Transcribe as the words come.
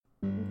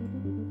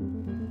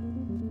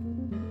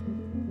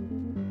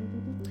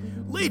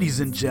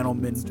Ladies and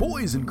gentlemen,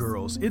 boys and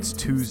girls, it's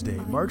Tuesday,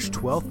 March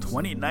 12th,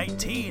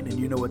 2019, and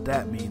you know what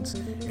that means.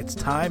 It's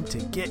time to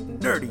get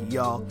nerdy,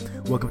 y'all.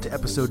 Welcome to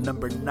episode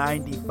number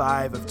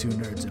 95 of Two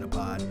Nerds in a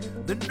Pod,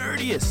 the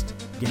nerdiest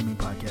gaming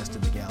podcast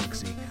in the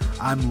galaxy.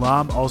 I'm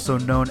Lam, also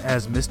known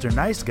as Mr.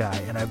 Nice Guy,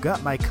 and I've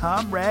got my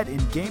comrade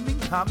in gaming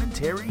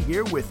commentary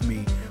here with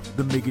me,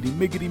 the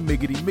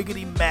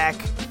Miggity Mac,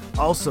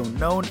 also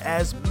known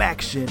as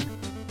Maction.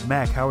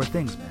 Mac, how are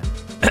things,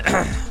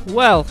 man?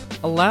 Well,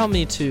 allow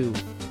me to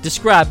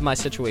describe my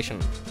situation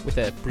with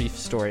a brief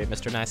story,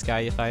 Mr. Nice Guy,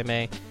 if I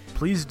may.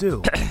 Please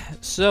do.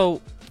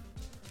 So,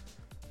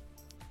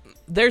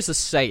 there's a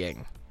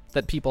saying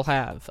that people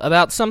have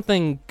about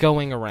something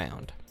going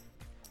around.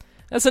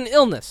 There's an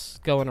illness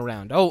going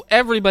around. Oh,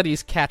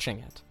 everybody's catching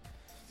it.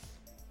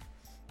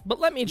 But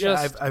let me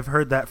just... I've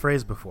heard that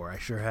phrase before. I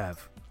sure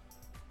have.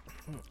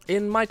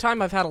 In my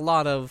time, I've had a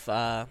lot of,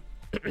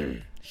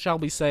 shall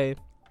we say,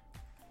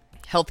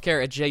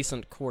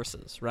 healthcare-adjacent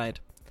courses, right?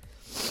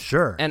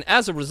 Sure. And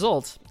as a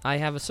result, I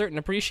have a certain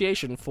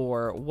appreciation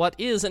for what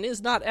is and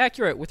is not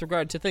accurate with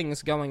regard to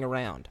things going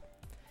around.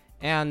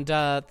 And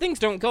things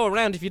don't go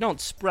around if you don't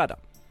spread them.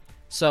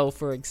 So,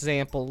 for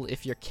example,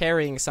 if you're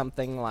carrying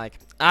something like,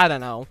 I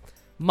don't know,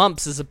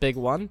 mumps is a big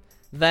one,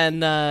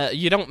 then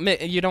you don't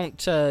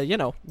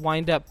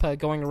wind up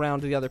going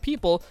around to the other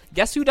people.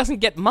 Guess who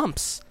doesn't get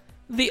mumps?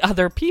 The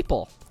other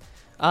people.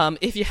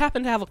 If you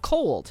happen to have a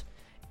cold,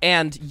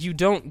 and you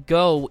don't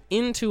go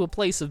into a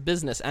place of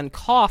business and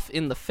cough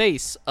in the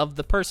face of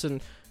the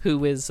person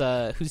who is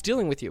who's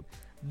dealing with you,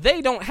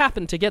 they don't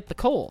happen to get the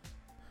cold.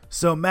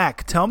 So,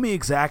 Mac, tell me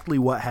exactly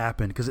what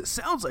happened, because it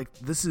sounds like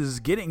this is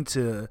getting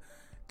to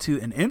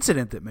an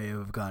incident that may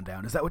have gone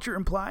down. Is that what you're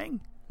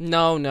implying?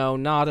 No,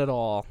 not at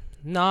all.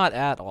 Not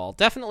at all.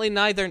 Definitely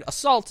neither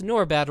assault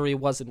nor battery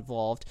was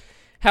involved.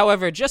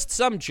 However, just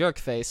some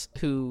jerkface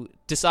who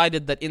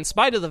decided that in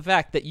spite of the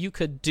fact that you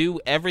could do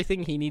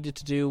everything he needed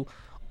to do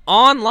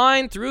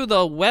online through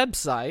the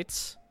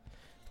websites,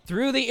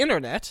 through the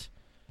internet,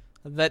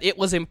 that it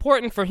was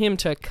important for him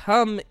to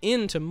come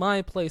into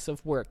my place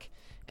of work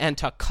and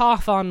to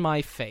cough on my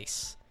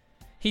face.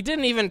 He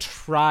didn't even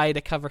try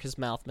to cover his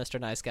mouth, Mr.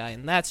 Nice Guy,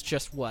 and that's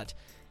just what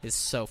is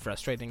so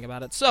frustrating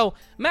about it. So,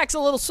 Mac's a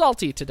little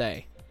salty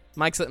today.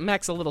 Mac's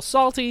a little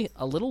salty,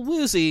 a little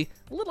woozy,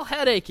 a little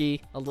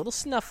headachy, a little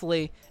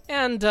snuffly,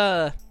 and,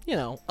 a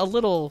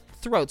little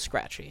throat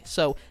scratchy.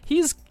 So,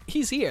 he's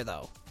here,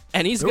 though.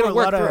 And he's going to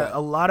work through it.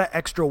 A lot of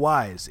extra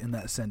Y's in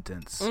that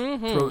sentence.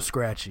 Mm-hmm. Throat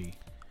scratchy.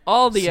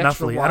 All the snuffly.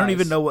 Extra Y's. I don't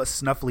even know what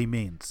snuffly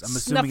means. I'm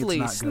assuming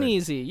snuffly, it's not good.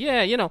 Sneezy.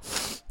 Yeah,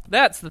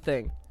 that's the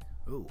thing.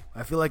 Ooh,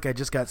 I feel like I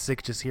just got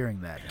sick just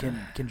hearing that.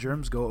 Can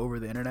germs go over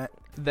the internet?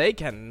 They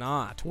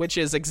cannot, which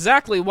is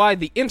exactly why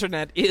the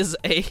internet is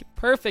a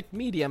perfect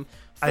medium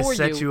for I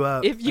set you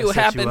up. If you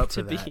happen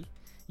to be.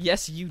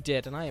 Yes, you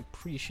did, and I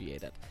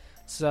appreciate it.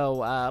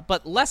 So,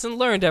 but lesson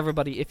learned,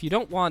 everybody. If you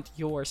don't want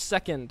your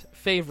second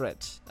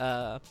favorite,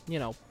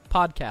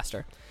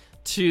 podcaster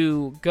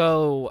to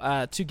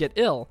go to get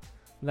ill,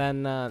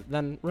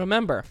 then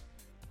remember,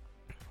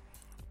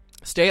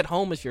 stay at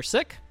home if you're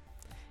sick,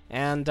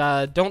 and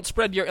don't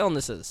spread your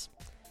illnesses.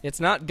 It's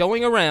not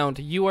going around.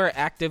 You are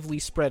actively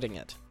spreading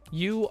it.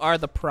 You are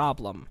the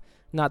problem,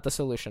 not the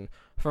solution.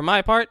 For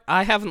my part,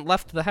 I haven't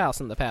left the house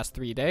in the past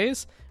 3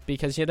 days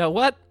because you know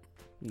what?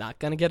 Not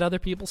gonna get other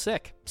people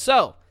sick.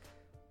 So,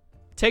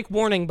 take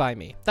warning by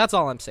me. That's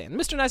all I'm saying.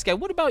 Mr. Nice Guy,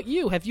 what about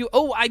you?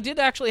 I did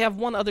actually have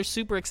one other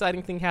super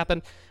exciting thing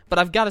happen, but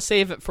I've got to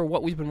save it for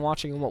what we've been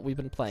watching and what we've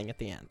been playing at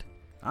the end.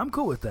 I'm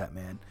cool with that,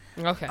 man.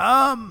 Okay.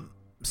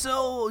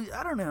 So,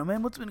 I don't know,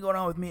 man. What's been going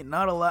on with me?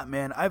 Not a lot,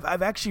 man.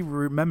 I've actually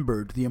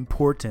remembered the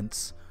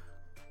importance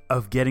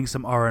of getting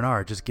some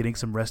R&R, just getting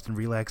some rest and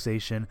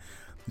relaxation.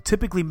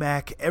 Typically,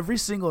 Mac, every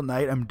single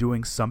night I'm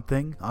doing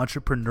something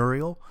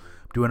entrepreneurial.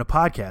 I'm doing a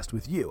podcast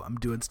with you. I'm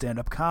doing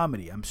stand-up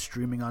comedy. I'm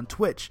streaming on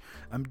Twitch.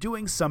 I'm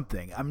doing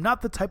something. I'm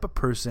not the type of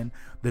person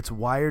that's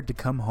wired to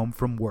come home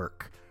from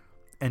work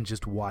and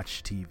just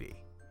watch TV.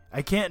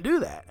 I can't do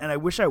that, and I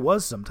wish I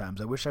was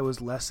sometimes. I wish I was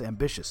less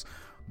ambitious.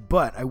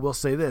 But I will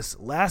say this.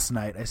 Last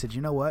night, I said,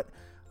 you know what?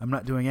 I'm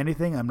not doing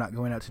anything. I'm not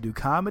going out to do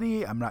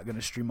comedy. I'm not going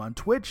to stream on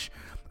Twitch.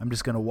 I'm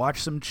just going to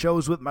watch some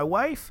shows with my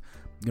wife.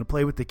 I'm going to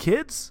play with the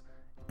kids.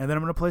 And then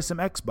I'm going to play some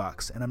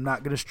Xbox. And I'm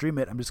not going to stream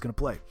it. I'm just going to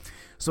play.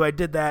 So I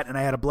did that, and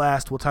I had a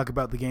blast. We'll talk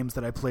about the games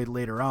that I played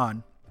later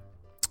on.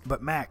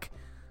 But, Mac,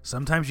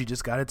 sometimes you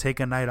just got to take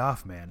a night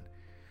off, man.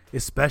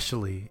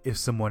 Especially if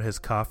someone has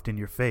coughed in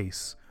your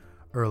face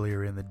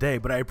earlier in the day.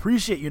 But I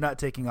appreciate you not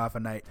taking off a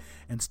night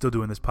and still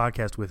doing this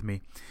podcast with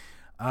me.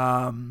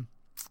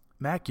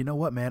 Mac, you know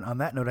what, man? On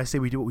that note, I say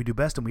we do what we do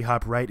best and we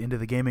hop right into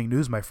the gaming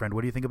news, my friend.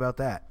 What do you think about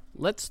that?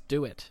 Let's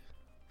do it.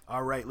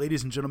 All right,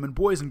 ladies and gentlemen,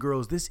 boys and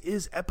girls, this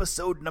is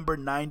episode number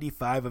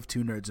 95 of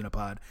Two Nerds in a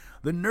Pod,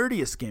 the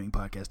nerdiest gaming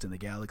podcast in the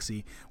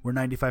galaxy. We're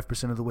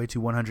 95% of the way to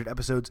 100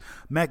 episodes.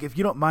 Mac, if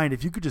you don't mind,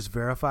 if you could just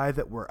verify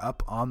that we're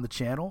up on the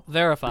channel.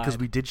 Verified. Because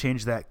we did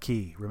change that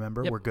key,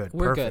 remember? Yep, we're good.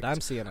 We're Perfect. good. I'm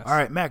seeing us. All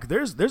right, Mac,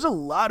 there's a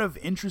lot of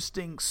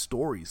interesting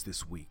stories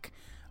this week.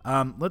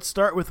 Let's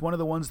start with one of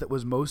the ones that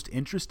was most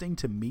interesting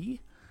to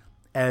me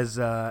as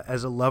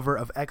a lover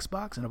of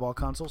Xbox and of all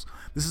consoles.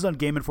 This is on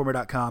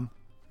GameInformer.com.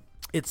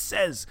 It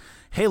says,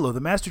 Halo, the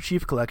Master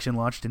Chief Collection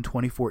launched in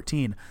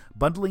 2014,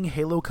 bundling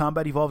Halo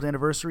Combat Evolved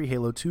Anniversary,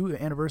 Halo 2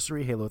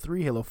 Anniversary, Halo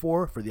 3, Halo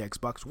 4 for the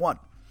Xbox One.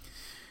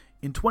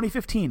 In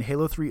 2015,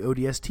 Halo 3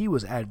 ODST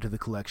was added to the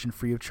collection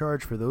free of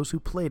charge for those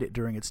who played it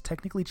during its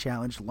technically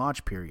challenged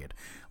launch period,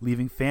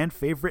 leaving fan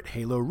favorite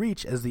Halo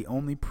Reach as the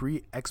only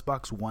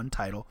pre-Xbox One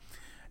title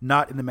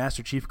not in the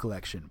Master Chief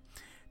Collection.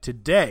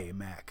 Today,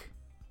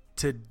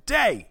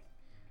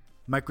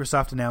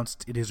 Microsoft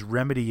announced it is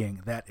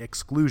remedying that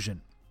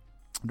exclusion.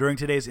 During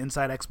today's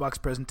Inside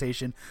Xbox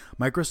presentation,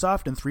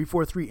 Microsoft and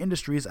 343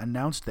 Industries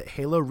announced that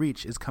Halo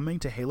Reach is coming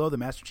to Halo the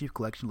Master Chief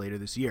Collection later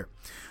this year.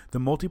 The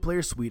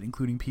multiplayer suite,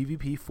 including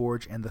PvP,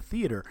 Forge, and the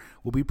Theater,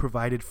 will be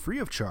provided free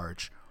of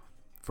charge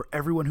for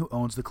everyone who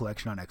owns the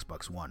collection on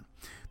Xbox One.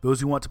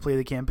 Those who want to play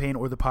the campaign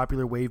or the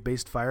popular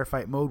wave-based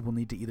firefight mode will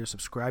need to either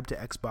subscribe to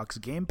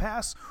Xbox Game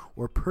Pass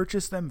or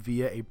purchase them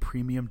via a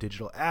premium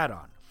digital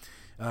add-on.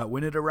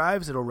 When it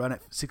arrives, it'll run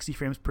at 60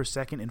 frames per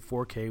second in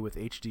 4K with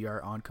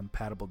HDR on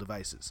compatible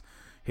devices.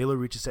 Halo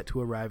Reach is set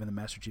to arrive in the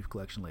Master Chief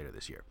Collection later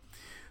this year.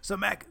 So,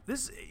 Mac,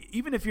 this,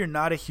 even if you're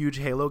not a huge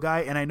Halo guy,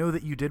 and I know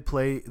that you did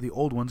play the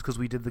old ones because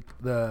we did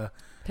the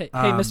Hey,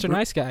 Mr.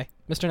 Nice Guy.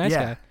 Mr. Nice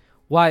Guy.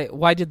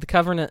 Why did the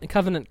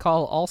Covenant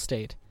call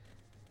Allstate?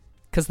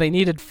 Because they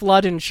needed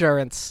flood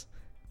insurance.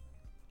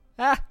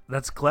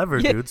 That's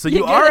clever, dude. So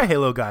you are a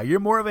Halo guy. You're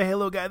more of a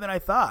Halo guy than I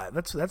thought.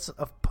 That's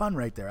a pun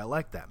right there. I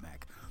like that,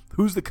 Mac.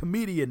 Who's the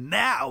comedian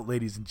now,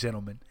 ladies and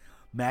gentlemen?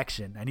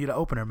 Maction. I need an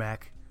opener,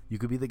 Mac. You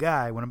could be the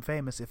guy when I'm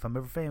famous, if I'm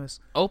ever famous.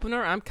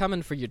 Opener, I'm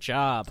coming for your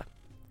job.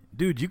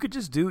 Dude, you could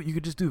just do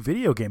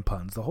video game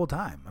puns the whole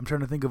time. I'm trying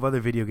to think of other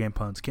video game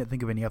puns. Can't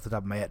think of any off the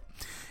top of my head.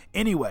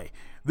 Anyway,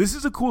 this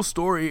is a cool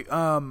story.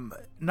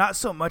 Not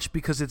so much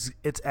because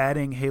it's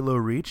adding Halo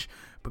Reach,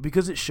 but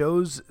because it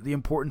shows the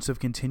importance of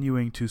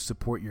continuing to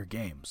support your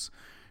games.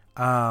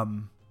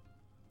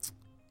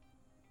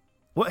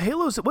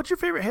 What's your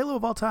favorite Halo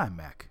of all time,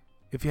 Mac?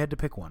 If you had to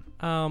pick one.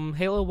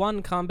 Halo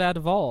 1 Combat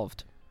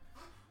Evolved.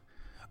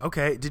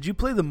 Okay, did you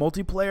play the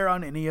multiplayer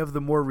on any of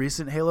the more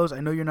recent Halos? I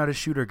know you're not a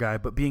shooter guy,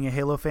 but being a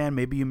Halo fan,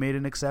 maybe you made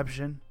an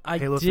exception?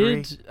 Halo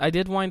 3? I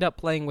did wind up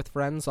playing with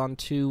friends on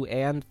 2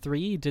 and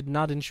 3. Did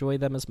not enjoy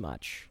them as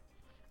much.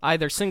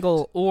 Either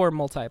single or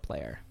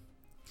multiplayer.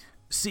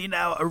 See,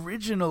 now,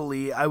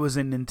 originally, I was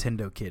a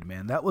Nintendo kid,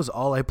 man. That was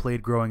all I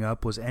played growing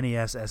up was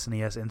NES,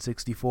 SNES, and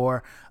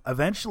 64.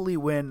 Eventually,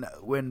 when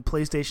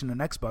PlayStation and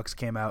Xbox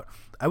came out,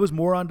 I was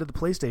more onto the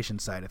PlayStation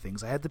side of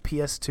things. I had the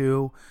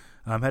PS2,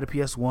 had a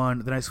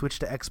PS1, then I switched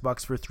to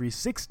Xbox for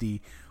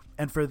 360,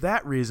 and for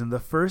that reason, the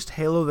first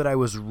Halo that I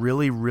was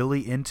really,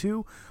 really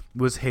into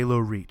was Halo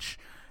Reach.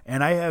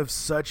 And I have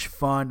such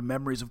fond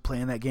memories of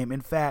playing that game. In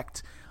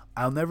fact,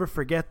 I'll never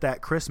forget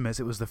that Christmas.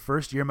 It was the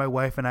first year my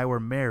wife and I were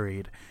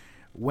married.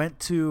 Went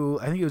to,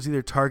 I think it was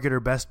either Target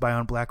or Best Buy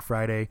on Black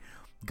Friday,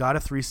 got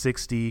a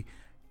 360,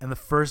 and the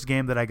first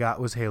game that I got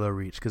was Halo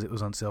Reach because it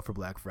was on sale for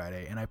Black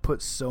Friday, and I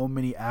put so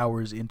many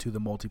hours into the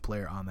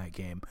multiplayer on that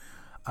game.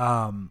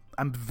 I'm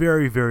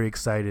very, very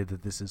excited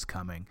that this is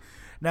coming.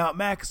 Now,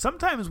 Mac,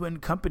 sometimes when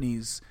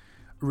companies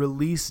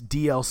release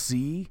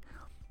DLC,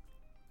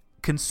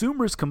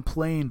 consumers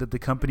complain that the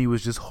company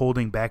was just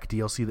holding back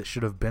DLC that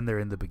should have been there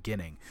in the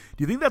beginning.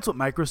 Do you think that's what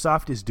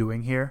Microsoft is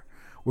doing here?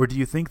 Or do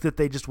you think that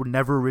they just were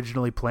never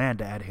originally planned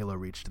to add Halo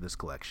Reach to this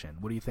collection?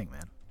 What do you think,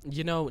 man?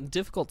 You know,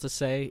 difficult to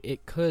say.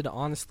 It could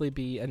honestly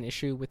be an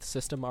issue with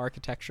system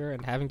architecture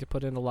and having to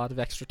put in a lot of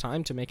extra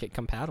time to make it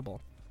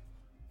compatible.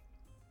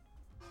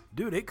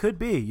 Dude, it could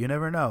be. You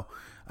never know.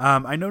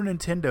 I know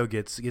Nintendo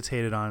gets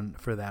hated on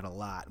for that a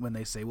lot when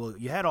they say, well,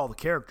 you had all the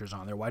characters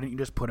on there. Why didn't you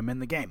just put them in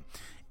the game?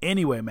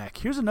 Anyway, Mac,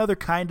 here's another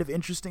kind of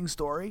interesting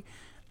story.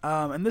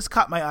 And this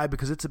caught my eye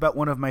because it's about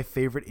one of my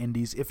favorite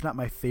indies, if not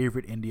my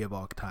favorite indie of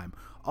all time,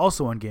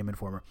 also on Game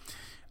Informer.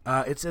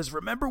 It says,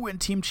 remember when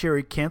Team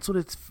Cherry canceled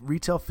its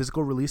retail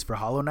physical release for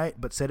Hollow Knight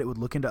but said it would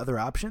look into other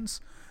options?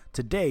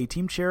 Today,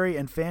 Team Cherry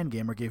and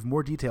Fangamer gave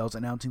more details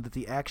announcing that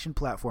the action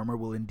platformer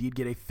will indeed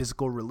get a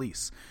physical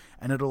release,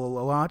 and it'll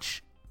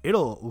launch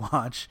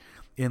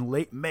in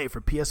late May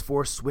for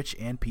PS4, Switch,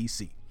 and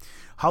PC.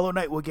 Hollow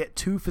Knight will get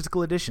 2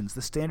 physical editions.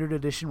 The standard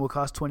edition will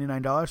cost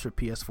 $29 for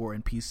PS4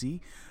 and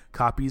PC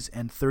copies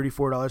and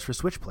 $34 for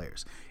Switch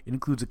players. It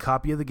includes a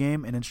copy of the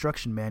game, an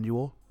instruction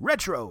manual,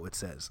 retro, it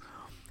says,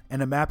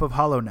 and a map of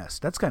Hollow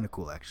Nest. That's kind of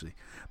cool, actually.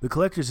 The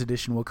collector's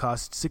edition will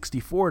cost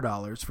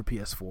 $64 for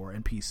PS4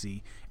 and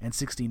PC and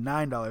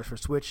 $69 for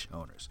Switch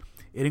owners.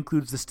 It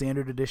includes the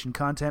standard edition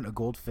content, a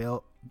gold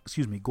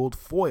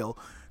foil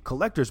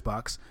collector's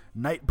box,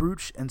 night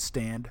brooch and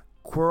stand,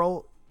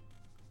 Quirrell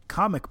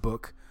comic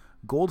book,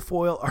 gold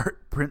foil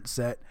art print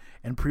set,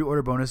 and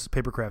pre-order bonus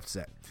papercraft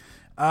set.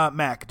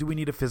 Mac, do we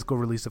need a physical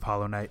release of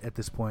Hollow Knight at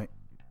this point?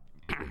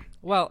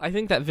 Well, I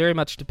think that very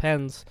much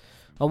depends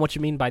on what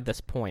you mean by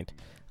this point.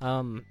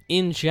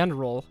 In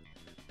general,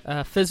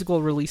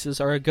 physical releases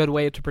are a good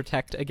way to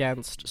protect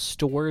against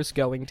stores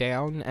going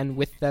down and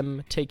with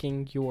them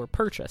taking your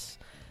purchase.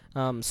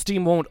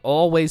 Steam won't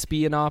always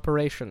be in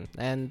operation,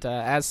 and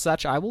as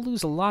such, I will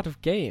lose a lot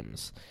of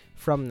games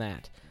from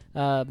that.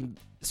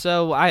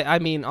 So, I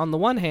mean, on the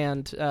one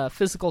hand,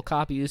 physical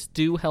copies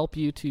do help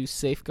you to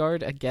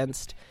safeguard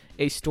against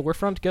a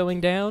storefront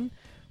going down,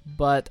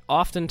 but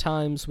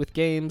oftentimes with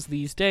games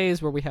these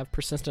days where we have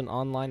persistent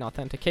online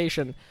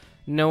authentication,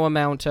 no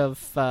amount of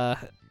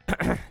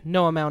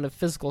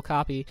physical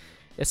copy,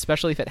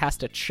 especially if it has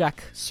to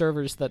check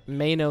servers that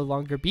may no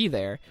longer be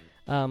there,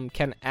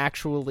 can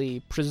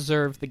actually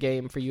preserve the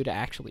game for you to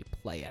actually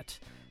play it.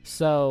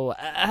 So,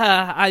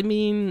 I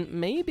mean,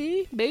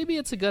 maybe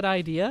it's a good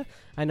idea.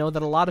 I know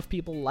that a lot of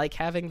people like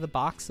having the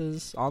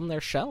boxes on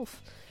their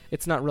shelf.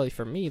 It's not really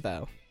for me,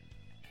 though.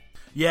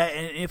 Yeah,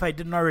 and if I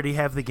didn't already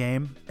have the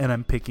game and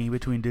I'm picking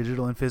between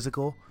digital and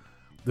physical,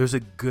 there's a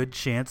good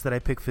chance that I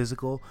pick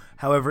physical.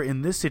 However,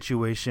 in this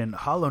situation,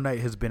 Hollow Knight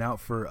has been out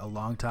for a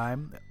long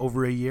time,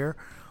 over a year,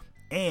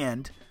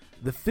 and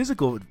the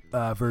physical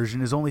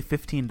version is only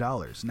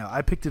 $15. Now,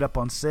 I picked it up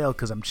on sale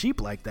because I'm cheap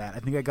like that. I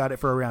think I got it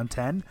for around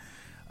 $10.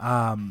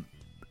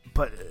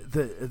 But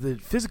the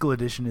physical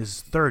edition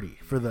is $30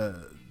 for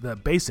the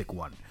basic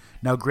one.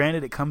 Now,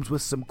 granted, it comes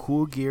with some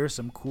cool gear,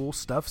 some cool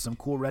stuff, some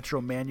cool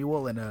retro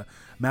manual, and a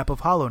map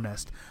of Hollow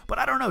Nest. But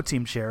I don't know,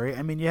 Team Cherry.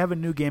 I mean, you have a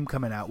new game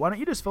coming out. Why don't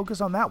you just focus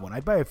on that one?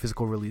 I'd buy a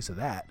physical release of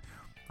that.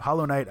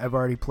 Hollow Knight, I've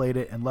already played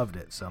it and loved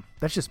it, so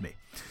that's just me.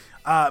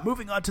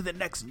 Moving on to the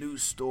next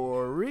news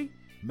story.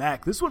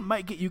 Mac, this one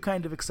might get you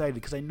kind of excited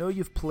because I know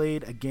you've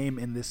played a game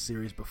in this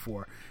series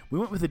before. We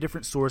went with a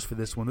different source for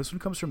this one. This one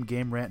comes from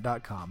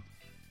GameRant.com.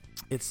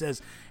 It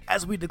says,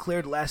 as we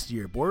declared last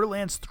year,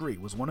 Borderlands 3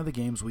 was one of the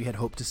games we had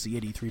hoped to see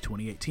at E3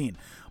 2018.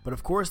 But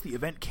of course, the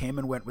event came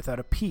and went without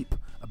a peep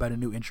about a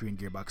new entry in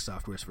Gearbox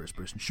Software's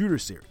first-person shooter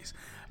series.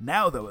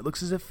 Now, though, it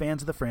looks as if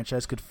fans of the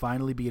franchise could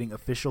finally be getting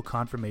official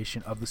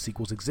confirmation of the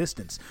sequel's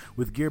existence,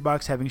 with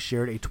Gearbox having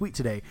shared a tweet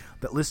today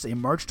that lists a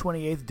March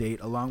 28th date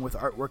along with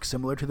artwork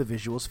similar to the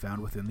visuals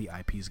found within the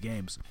IP's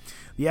games.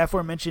 The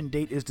aforementioned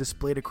date is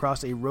displayed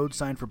across a road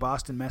sign for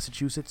Boston,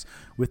 Massachusetts,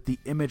 with the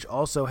image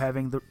also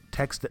having the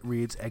text that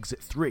reads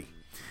Exit 3,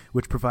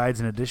 which provides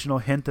an additional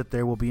hint that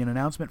there will be an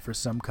announcement for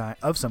some kind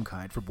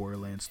for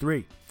Borderlands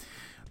 3.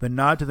 The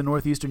nod to the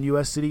northeastern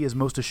U.S. city is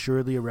most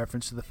assuredly a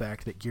reference to the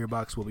fact that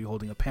Gearbox will be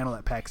holding a panel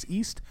at PAX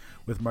East,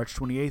 with March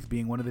 28th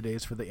being one of the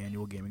days for the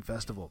annual gaming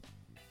festival.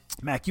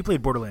 Mac, you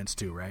played Borderlands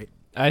 2, right?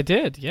 I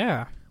did,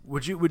 yeah.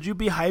 Would you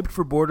be hyped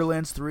for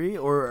Borderlands 3,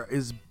 or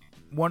is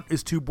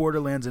 2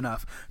 Borderlands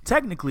enough?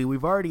 Technically,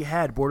 we've already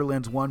had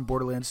Borderlands 1,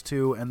 Borderlands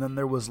 2, and then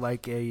there was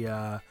like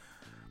a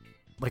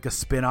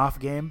spin-off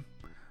game.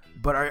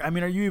 But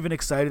are you even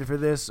excited for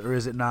this, or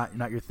is it not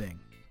your thing?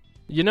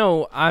 You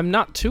know, I'm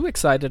not too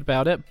excited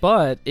about it,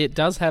 but it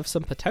does have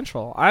some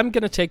potential. I'm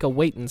going to take a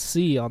wait and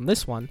see on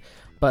this one,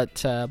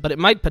 but it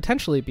might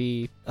potentially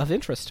be of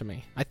interest to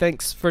me.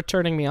 Thanks for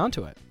turning me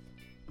onto it.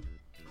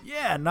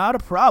 Yeah, not a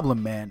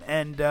problem, man.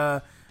 And,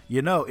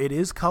 it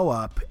is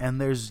co-op,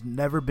 and there's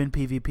never been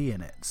PvP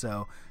in it,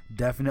 so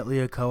definitely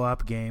a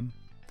co-op game.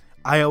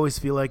 I always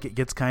feel like it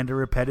gets kind of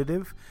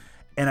repetitive,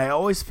 and I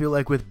always feel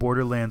like with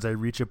Borderlands, I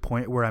reach a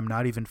point where I'm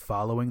not even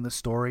following the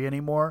story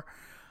anymore.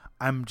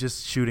 I'm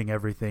just shooting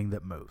everything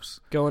that moves.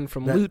 Going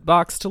from loot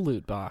box to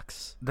loot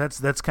box.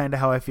 That's kind of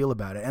how I feel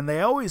about it. And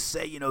they always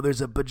say,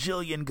 there's a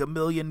bajillion,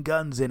 gamillion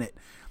guns in it.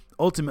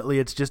 Ultimately,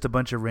 it's just a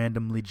bunch of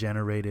randomly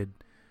generated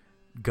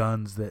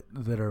guns that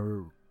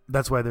are...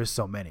 That's why there's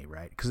so many,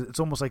 right? Because it's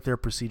almost like they're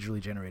procedurally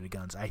generated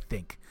guns, I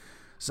think.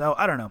 So,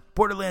 I don't know.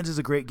 Borderlands is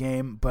a great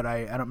game, but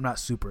I'm not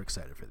super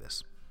excited for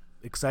this.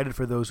 Excited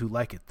for those who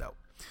like it, though.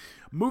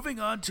 Moving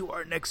on to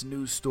our next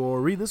news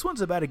story. This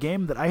one's about a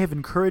game that I have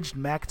encouraged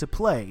Mac to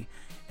play,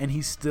 and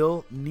he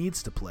still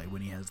needs to play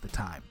when he has the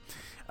time.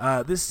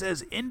 This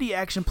says, indie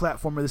action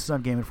platformer, this is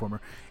on Game Informer,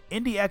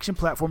 indie action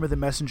platformer The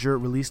Messenger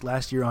released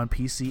last year on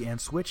PC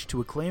and Switch to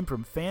acclaim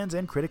from fans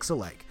and critics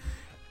alike,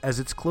 as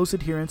its close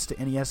adherence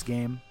to NES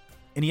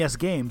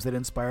games that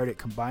inspired it,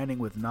 combining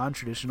with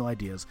non-traditional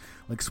ideas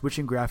like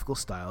switching graphical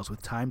styles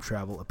with time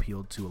travel,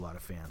 appealed to a lot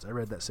of fans. I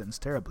read that sentence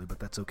terribly, but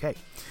that's okay.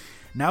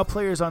 Now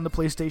players on the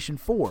PlayStation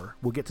 4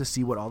 will get to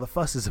see what all the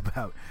fuss is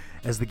about,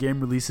 as the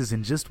game releases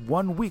in just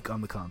 1 week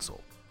on the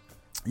console.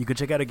 You can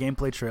check out a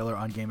gameplay trailer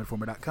on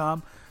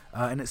GameInformer.com,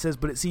 and it says,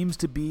 but it seems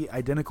to be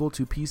identical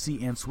to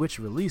PC and Switch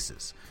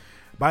releases.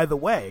 By the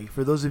way,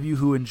 for those of you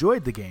who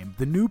enjoyed the game,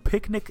 the new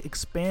Picnic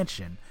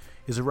expansion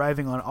is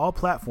arriving on all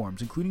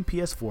platforms, including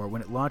PS4,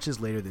 when it launches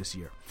later this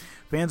year.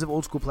 Fans of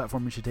old-school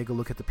platforming should take a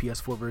look at the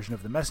PS4 version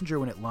of The Messenger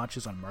when it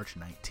launches on March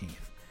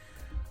 19th.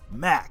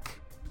 Mac,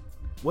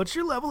 what's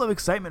your level of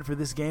excitement for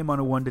this game on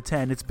a 1 to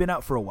 10? It's been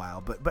out for a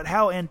while, but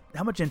how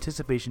much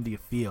anticipation do you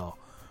feel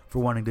for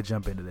wanting to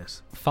jump into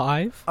this?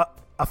 5?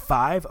 A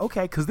 5?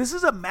 Okay, because this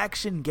is a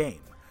Maction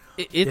game.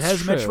 It true.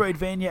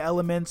 Metroidvania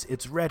elements.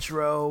 It's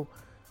retro.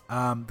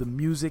 The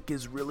music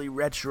is really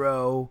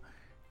retro.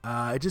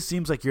 It just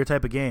seems like your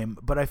type of game,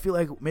 but I feel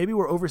like maybe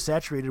we're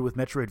oversaturated with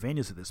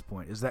Metroidvanias at this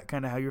point. Is that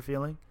kind of how you're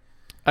feeling?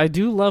 I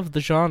do love the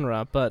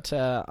genre, but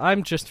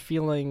I'm just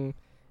feeling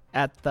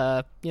at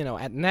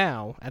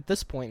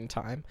this point in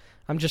time,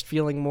 I'm just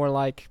feeling more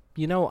like,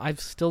 I've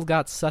still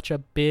got such a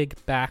big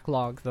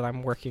backlog that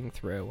I'm working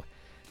through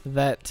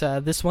that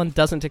this one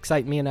doesn't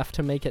excite me enough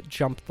to make it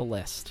jump the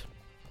list.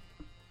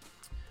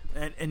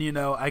 And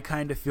I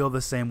kind of feel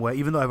the same way,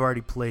 even though I've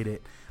already played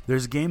it.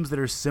 There's games that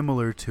are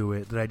similar to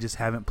it that I just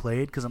haven't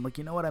played because I'm like,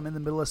 you know what? I'm in the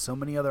middle of so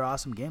many other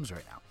awesome games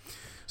right now.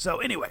 So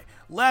anyway,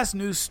 last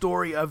news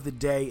story of the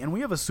day, and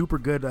we have a super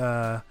good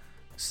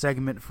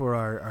segment for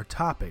our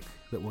topic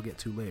that we'll get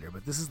to later,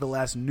 but this is the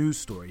last news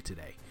story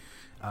today.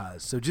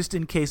 So just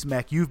in case,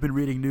 Mac, you've been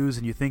reading news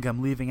and you think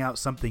I'm leaving out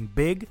something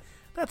big,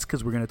 that's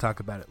because we're going to talk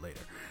about it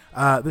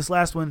later. This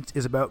last one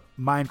is about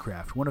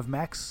Minecraft, one of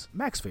Mac's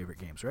favorite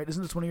games, right?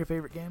 Isn't this one of your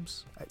favorite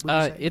games?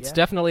 It's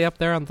definitely up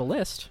there on the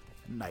list.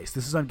 Nice.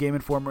 This is on Game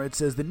Informer. It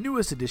says the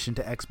newest addition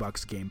to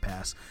Xbox Game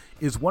Pass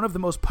is one of the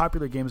most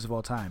popular games of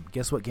all time.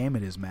 Guess what game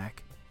it is,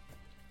 Mac?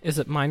 Is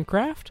it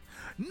Minecraft?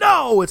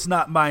 No, it's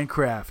not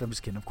Minecraft. I'm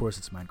just kidding. Of course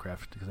it's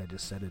Minecraft because I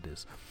just said it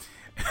is.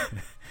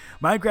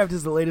 Minecraft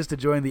is the latest to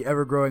join the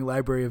ever-growing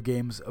library of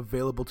games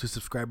available to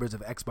subscribers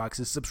of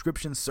Xbox's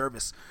subscription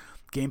service.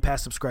 Game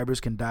Pass subscribers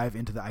can dive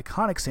into the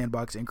iconic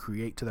sandbox and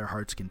create to their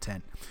heart's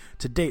content.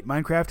 To date,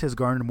 Minecraft has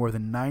garnered more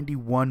than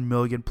 91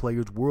 million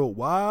players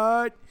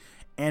worldwide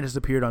and has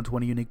appeared on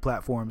 20 unique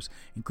platforms,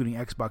 including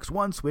Xbox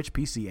One, Switch,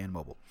 PC, and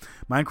mobile.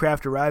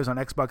 Minecraft arrives on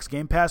Xbox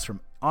Game Pass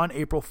on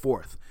April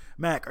 4th.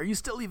 Mac, are you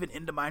still even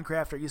into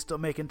Minecraft? Are you still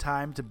making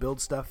time to build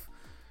stuff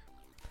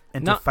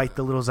and to fight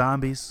the little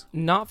zombies?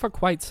 Not for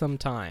quite some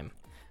time.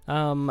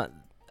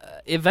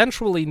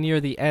 Eventually, near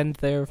the end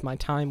there of my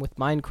time with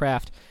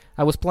Minecraft,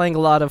 I was playing a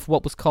lot of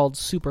what was called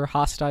Super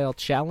Hostile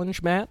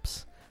Challenge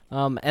maps.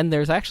 And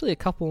there's actually a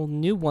couple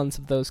new ones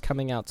of those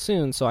coming out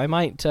soon, so I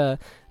might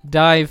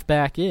dive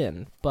back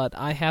in. But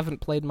I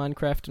haven't played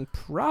Minecraft in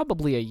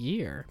probably a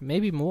year,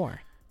 maybe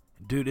more.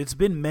 Dude, it's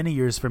been many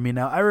years for me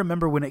now. I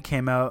remember when it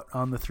came out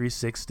on the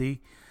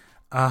 360.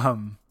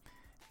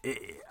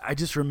 I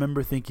just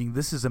remember thinking,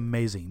 this is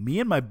amazing. Me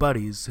and my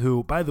buddies,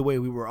 who, by the way,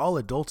 we were all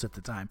adults at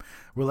the time,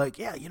 were like,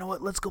 yeah, you know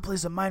what, let's go play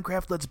some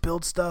Minecraft, let's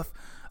build stuff.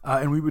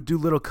 And we would do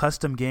little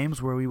custom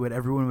games where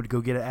everyone would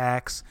go get an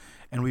axe,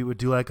 and we would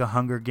do like a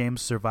Hunger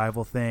Games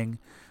survival thing,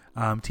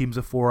 teams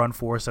of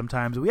 4-on-4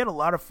 sometimes. We had a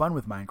lot of fun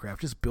with Minecraft,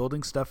 just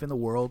building stuff in the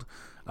world,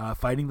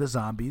 fighting the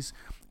zombies.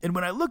 And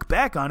when I look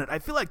back on it, I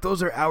feel like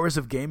those are hours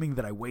of gaming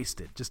that I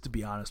wasted, just to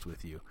be honest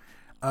with you.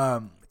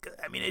 I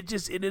mean,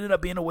 it ended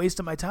up being a waste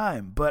of my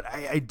time, but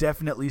I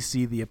definitely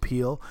see the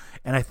appeal,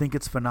 and I think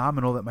it's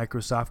phenomenal that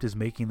Microsoft is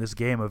making this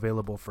game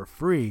available for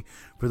free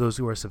for those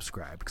who are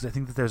subscribed, because I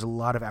think that there's a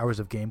lot of hours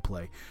of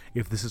gameplay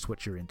if this is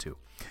what you're into.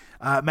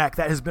 Mac,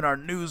 that has been our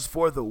news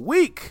for the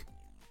week.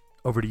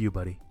 Over to you,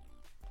 buddy.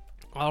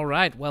 All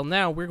right, well,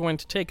 now we're going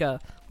to take a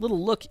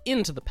little look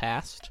into the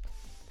past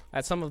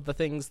at some of the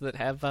things that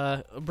have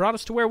brought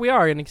us to where we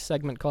are in a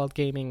segment called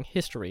Gaming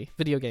History,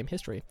 Video Game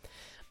History.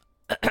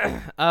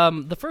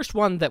 The first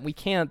one that we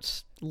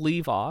can't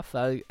leave off,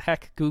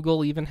 heck,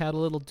 Google even had a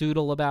little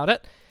doodle about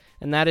it,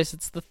 and that is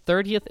it's the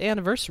 30th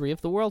anniversary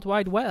of the World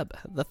Wide Web,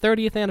 the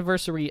 30th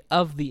anniversary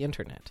of the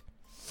Internet.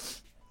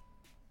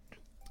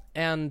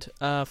 And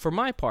for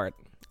my part,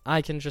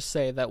 I can just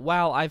say that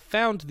while I've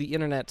found the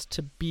Internet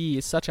to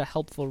be such a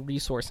helpful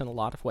resource in a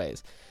lot of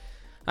ways,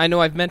 I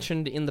know I've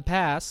mentioned in the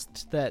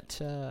past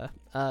that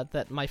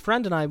that my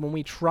friend and I, when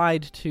we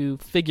tried to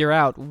figure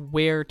out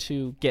where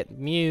to get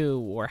Mew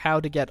or how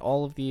to get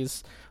all of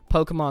these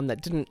Pokemon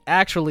that didn't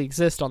actually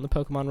exist on the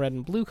Pokemon Red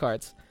and Blue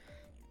cards,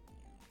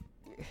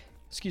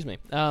 excuse me,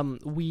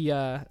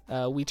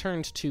 we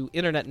turned to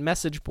internet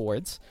message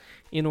boards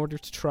in order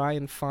to try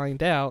and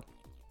find out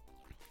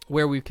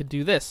where we could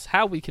do this,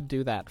 how we could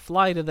do that,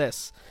 fly to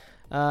this,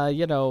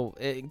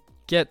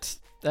 get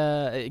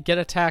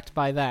attacked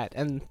by that,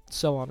 and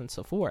so on and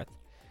so forth.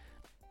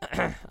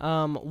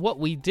 What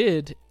we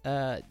did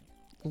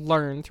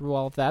learn through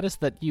all of that is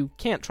that you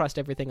can't trust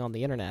everything on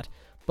the internet,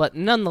 but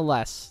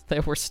nonetheless,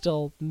 there were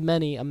still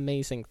many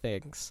amazing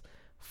things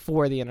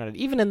for the internet.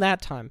 Even in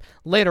that time,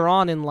 later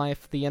on in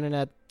life, the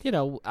internet,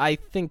 I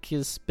think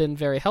has been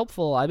very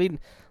helpful. I mean,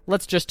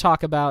 let's just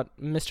talk about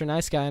Mr.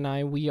 Nice Guy and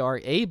I. We are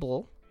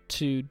able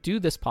to do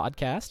this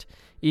podcast,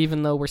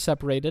 even though we're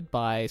separated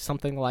by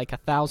something like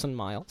 1,000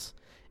 miles.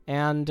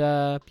 And,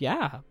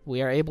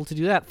 we are able to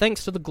do that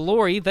thanks to the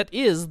glory that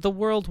is the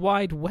World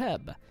Wide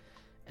Web.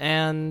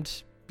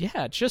 And,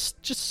 yeah,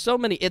 just so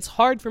many. It's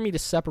hard for me to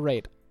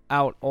separate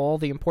out all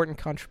the important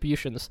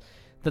contributions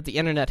that the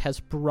internet has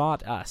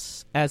brought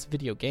us as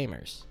video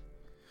gamers.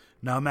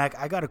 Now, Mac,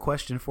 I got a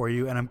question for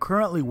you, and I'm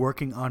currently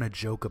working on a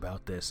joke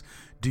about this.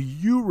 Do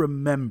you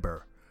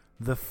remember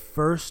the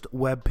first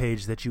web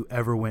page that you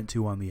ever went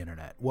to on the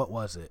internet? What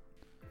was it?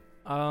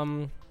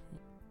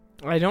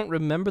 I don't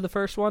remember the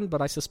first one,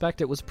 but I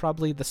suspect it was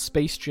probably the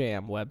Space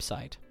Jam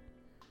website.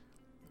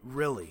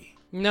 Really?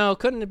 No,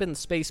 couldn't have been the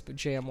Space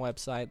Jam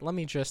website. Let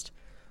me just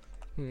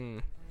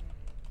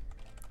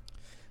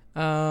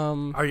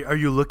Are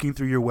you looking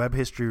through your web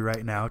history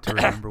right now to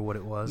remember what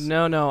it was?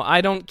 No,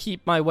 I don't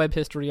keep my web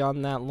history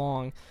on that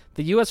long.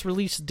 The U.S.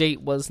 release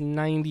date was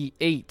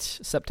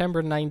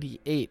September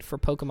 98 for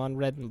Pokemon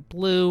Red and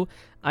Blue.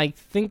 I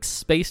think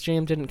Space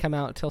Jam didn't come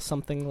out until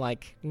something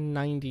like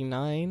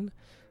 99,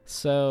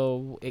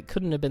 so it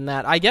couldn't have been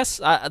that. I guess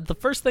the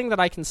first thing that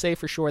I can say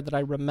for sure that I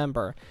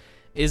remember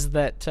is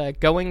that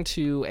going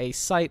to a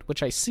site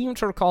which I seem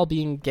to recall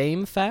being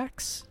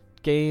GameFAQs,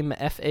 Game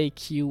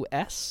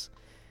FAQS,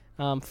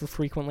 for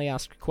frequently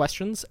asked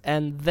questions,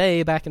 and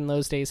they, back in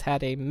those days,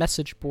 had a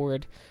message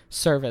board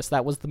service.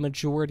 That was the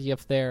majority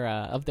of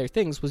their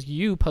things, was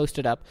you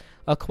posted up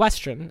a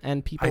question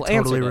and people answered it. I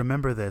totally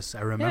remember this.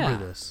 I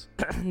remember this.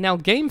 Now,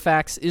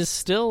 GameFAQs is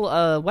still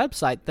a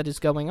website that is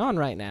going on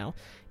right now,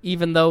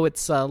 even though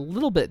it's a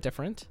little bit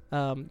different.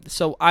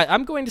 So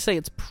I'm going to say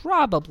it's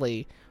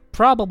probably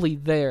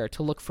there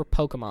to look for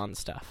Pokemon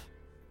stuff.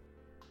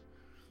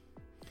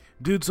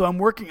 Dude, so I'm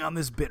working on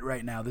this bit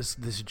right now, this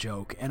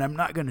joke, and I'm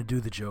not going to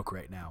do the joke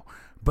right now.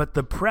 But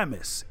the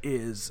premise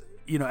is,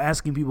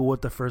 asking people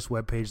what the first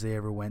webpage they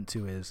ever went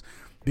to is.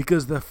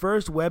 Because the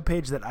first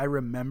webpage that I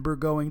remember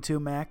going to,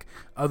 Mac,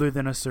 other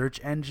than a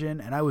search engine,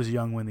 and I was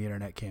young when the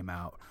internet came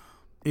out,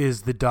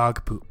 is the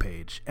dog poop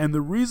page. And the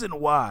reason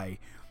why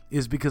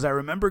is because I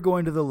remember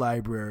going to the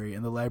library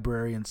and the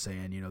librarian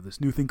saying,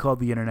 this new thing called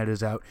the internet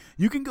is out.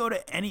 You can go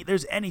to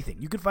there's anything.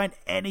 You can find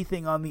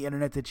anything on the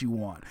internet that you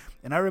want.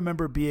 And I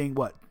remember being,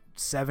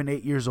 7,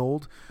 8 years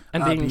old?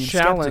 And being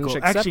challenged,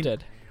 accepted.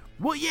 Actually,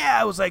 well, yeah,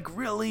 I was like,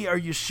 really? Are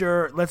you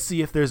sure? Let's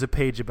see if there's a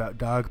page about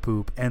dog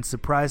poop. And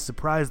surprise,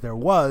 surprise, there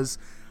was.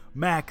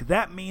 Mac,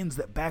 that means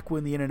that back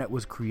when the internet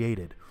was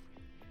created,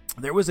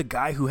 there was a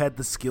guy who had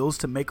the skills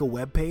to make a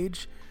web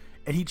page,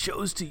 and he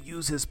chose to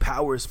use his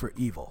powers for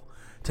evil.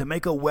 To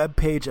make a web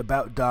page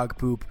about dog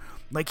poop.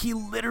 Like, he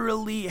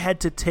literally had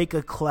to take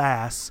a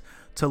class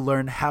to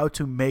learn how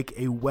to make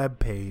a web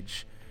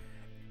page.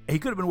 He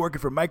could have been working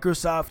for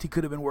Microsoft. He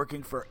could have been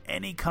working for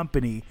any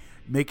company,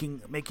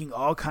 making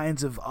all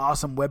kinds of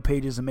awesome web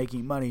pages and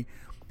making money.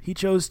 He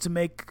chose to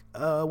make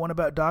one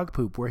about dog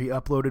poop, where he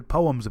uploaded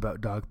poems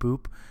about dog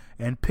poop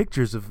and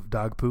pictures of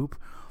dog poop.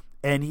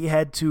 And he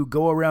had to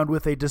go around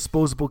with a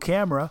disposable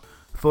camera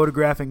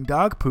photographing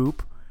dog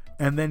poop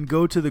and then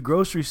go to the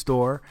grocery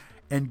store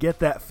and get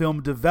that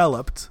film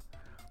developed,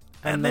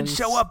 and then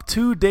show up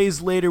 2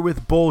 days later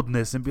with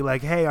boldness and be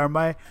like, "Hey, are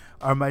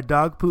my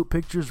dog poop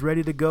pictures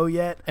ready to go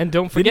yet?" And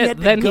don't forget,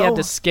 then he had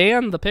to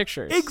scan the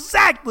pictures.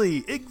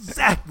 Exactly.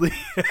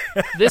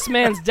 This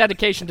man's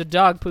dedication to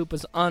dog poop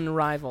is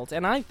unrivaled,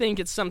 and I think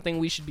it's something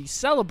we should be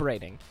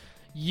celebrating.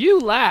 You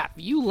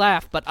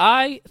laugh, but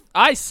I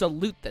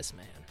salute this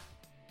man.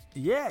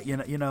 Yeah,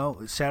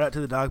 shout out to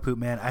the dog poop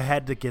man. I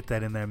had to get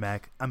that in there,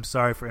 Mac. I'm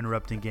sorry for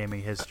interrupting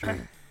gaming history.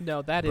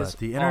 No, that is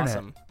the internet,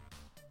 awesome.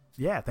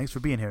 Yeah, thanks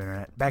for being here,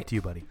 internet. Back to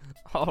you, buddy.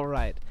 All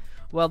right.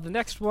 Well, the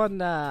next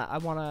one I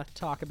want to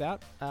talk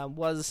about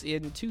was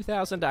in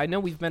 2000. I know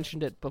we've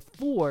mentioned it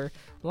before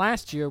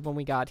last year when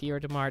we got here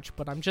to March,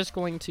 but I'm just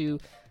going to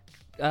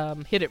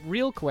hit it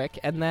real quick,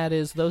 and that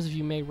is, those of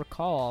you may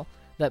recall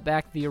that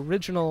back the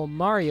original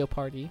Mario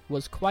Party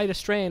was quite a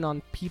strain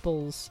on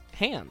people's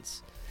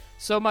hands.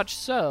 So much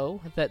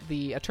so that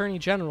the Attorney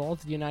General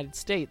of the United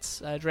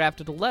States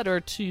drafted a letter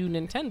to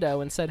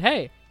Nintendo and said,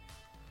 "Hey,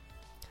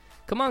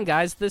 come on,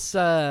 guys, this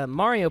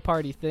Mario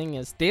Party thing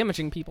is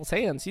damaging people's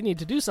hands. You need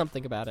to do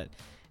something about it."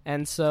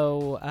 And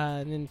so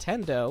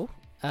Nintendo,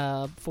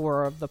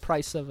 for the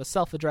price of a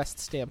self-addressed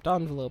stamped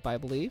envelope, I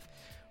believe,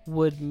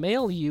 would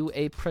mail you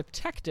a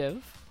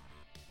protective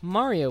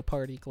Mario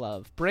Party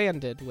glove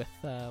branded with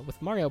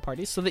Mario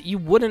Party, so that you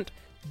wouldn't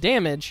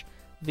damage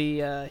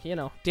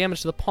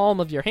the palm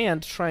of your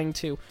hand trying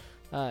to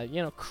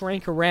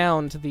crank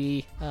around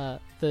the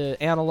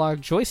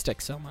analog joystick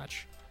so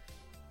much.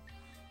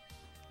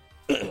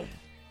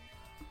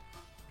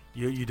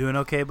 You doing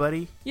okay,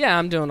 buddy? Yeah,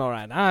 I'm doing all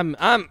right. I'm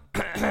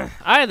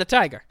Eye of the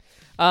Tiger.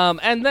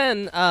 And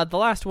then the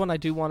last one I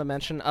do want to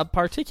mention,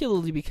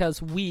 particularly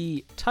because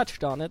we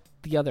touched on it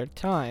the other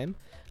time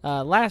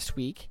last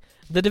week,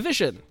 The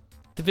Division.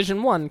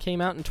 Division 1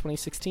 came out in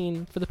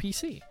 2016 for the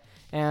PC.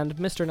 And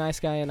Mr. Nice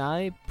Guy and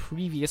I,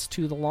 previous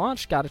to the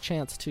launch, got a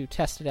chance to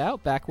test it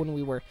out back when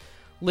we were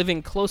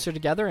living closer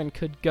together and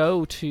could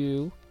go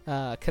to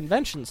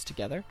conventions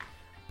together.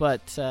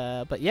 But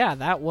yeah,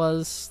 that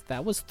was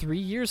 3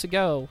 years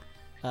ago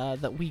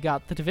that we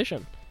got The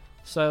Division.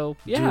 So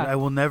yeah, dude, I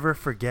will never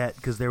forget,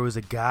 because there was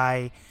a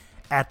guy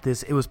at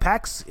this. It was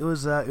PAX. It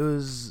was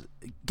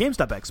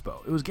GameStop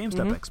Expo. It was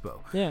GameStop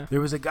Expo. Yeah,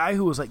 there was a guy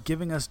who was like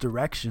giving us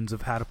directions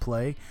of how to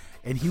play.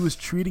 And he was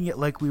treating it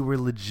like we were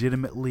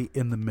legitimately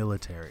in the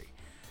military.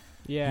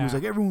 Yeah. He was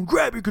like, "Everyone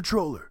grab your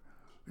controller.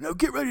 Now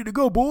get ready to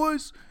go,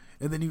 boys."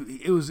 And then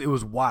it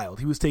was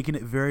wild. He was taking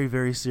it very,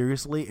 very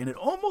seriously. And it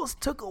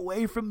almost took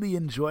away from the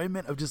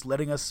enjoyment of just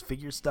letting us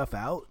figure stuff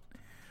out.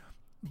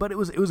 But it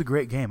was a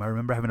great game. I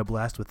remember having a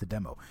blast with the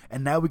demo.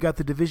 And now we got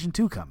the Division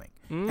 2 coming.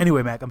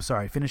 Anyway, Mac, I'm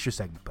sorry. Finish your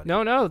segment, buddy.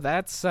 No,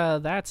 that's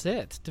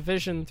it.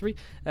 Division 3.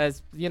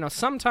 As you know,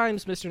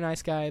 sometimes, Mr.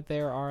 Nice Guy,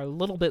 there are a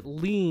little bit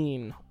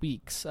lean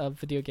weeks of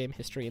video game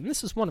history, and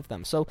this is one of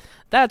them. So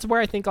that's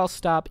where I think I'll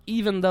stop,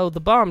 even though the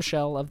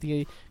bombshell of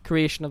the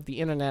creation of the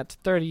internet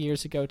 30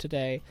 years ago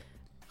today,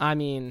 I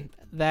mean,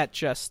 that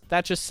just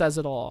says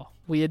it all.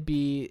 We'd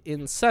be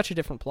in such a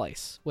different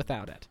place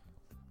without it.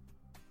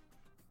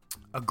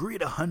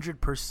 Agreed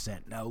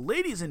 100%. Now,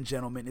 ladies and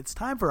gentlemen, it's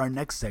time for our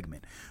next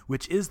segment,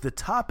 which is the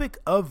topic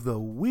of the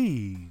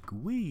week.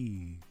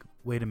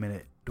 Wait a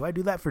minute. Do I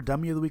do that for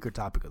Dummy of the Week or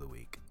Topic of the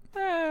Week?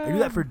 I do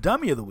that for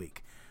Dummy of the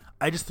Week.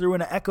 I just threw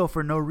in an echo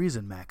for no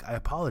reason, Mac. I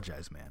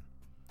apologize, man.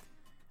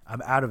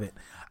 I'm out of it.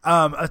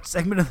 A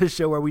segment of the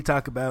show where we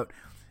talk about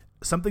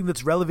something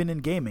that's relevant in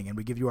gaming, and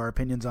we give you our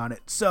opinions on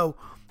it. So,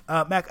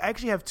 Mac, I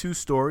actually have two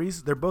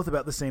stories. They're both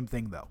about the same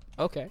thing, though.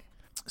 Okay.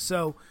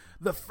 So,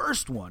 the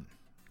first one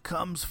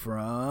comes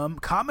from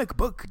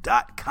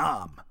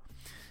comicbook.com,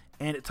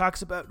 and it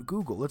talks about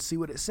Google. Let's see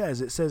what it says.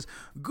 It says,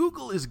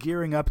 Google is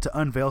gearing up to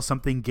unveil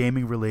something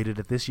gaming related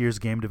at this year's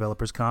Game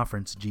Developers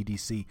Conference,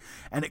 GDC,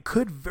 and it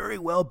could very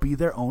well be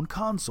their own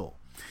console.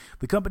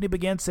 The company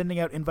began sending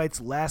out invites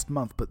last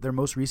month, but the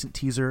most recent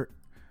teaser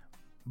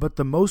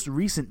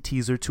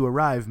to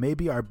arrive may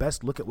be our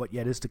best look at what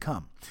yet is to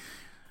come.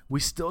 We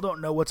still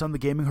don't know what's on the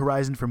gaming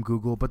horizon from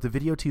Google, but the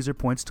video teaser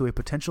points to a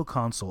potential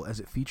console as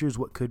it features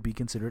what could be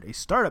considered a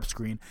startup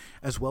screen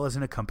as well as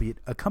an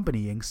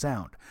accompanying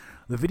sound.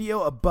 The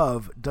video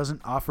above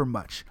doesn't offer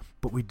much,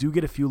 but we do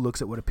get a few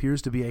looks at what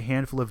appears to be a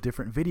handful of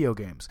different video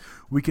games.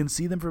 We can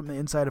see them from the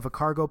inside of a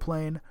cargo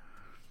plane,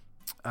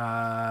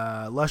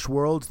 lush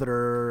worlds that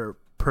are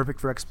perfect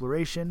for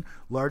exploration,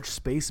 large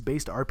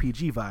space-based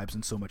RPG vibes,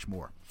 and so much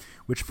more,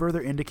 which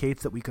further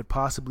indicates that we could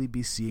possibly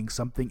be seeing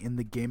something in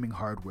the gaming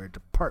hardware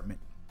department.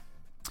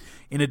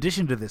 In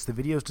addition to this, the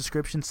video's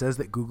description says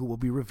that Google will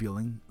be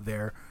revealing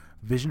their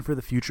vision for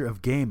the future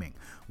of gaming.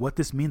 What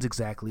this means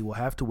exactly, we'll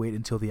have to wait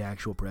until the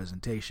actual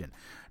presentation.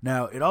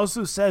 Now, it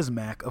also says,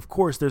 Mac, of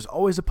course, there's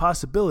always a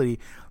possibility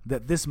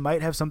that this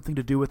might have something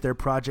to do with their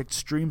Project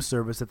Stream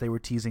service that they were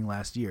testing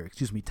last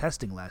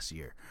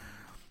year.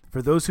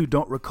 For those who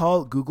don't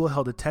recall, Google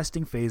held a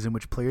testing phase in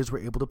which players were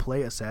able to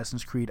play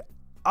Assassin's Creed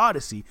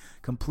Odyssey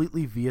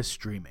completely via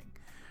streaming.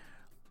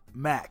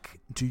 Mac,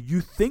 do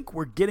you think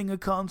we're getting a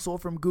console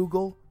from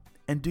Google?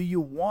 And do you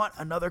want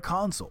another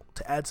console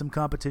to add some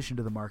competition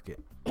to the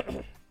market?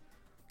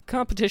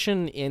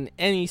 Competition in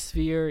any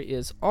sphere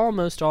is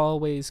almost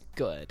always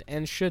good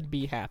and should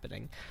be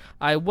happening.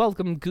 I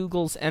welcome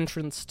Google's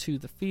entrance to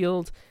the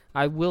field.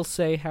 I will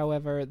say,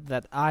 however,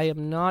 that I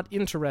am not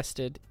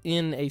interested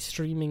in a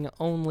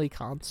streaming-only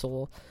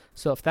console,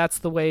 so if that's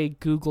the way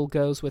Google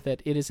goes with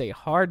it, it is a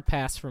hard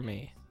pass for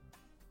me.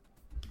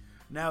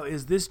 Now,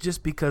 is this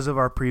just because of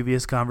our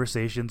previous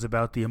conversations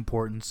about the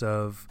importance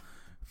of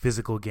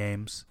physical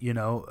games, you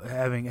know,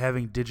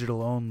 having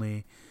digital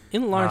only?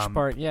 In large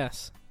part,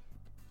 yes.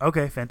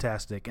 Okay,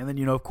 fantastic. And then,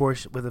 you know, of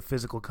course, with a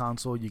physical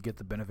console, you get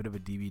the benefit of a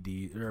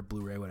DVD or a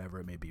Blu-ray, whatever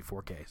it may be,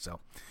 4K. So,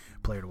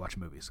 player to watch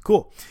movies.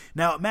 Cool.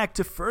 Now, Mac,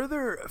 to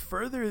further,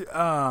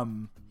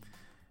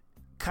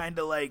 kind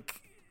of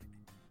like,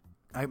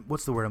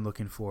 what's the word I'm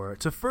looking for?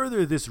 To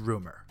further this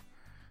rumor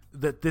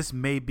that this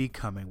may be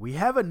coming, we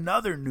have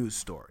another news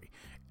story,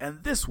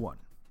 and this one,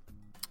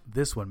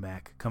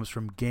 Mac, comes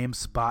from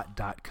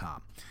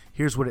GameSpot.com.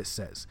 Here's what it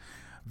says.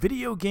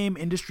 Video game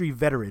industry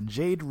veteran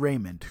Jade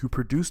Raymond, who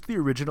produced the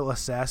original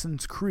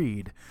Assassin's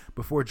Creed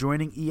before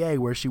joining EA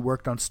where she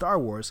worked on Star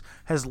Wars,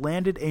 has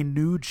landed a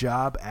new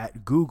job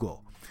at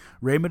Google.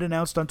 Raymond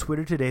announced on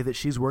Twitter today that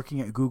she's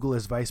working at Google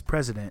as vice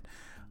president.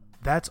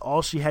 That's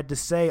all she had to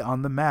say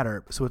on the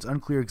matter, so it's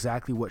unclear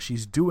exactly what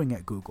she's doing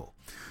at Google.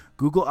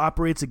 Google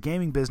operates a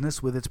gaming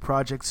business with its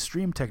Project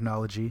Stream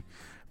technology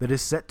that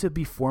is set to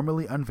be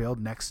formally unveiled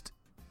next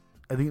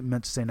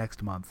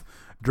month,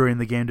 during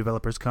the Game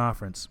Developers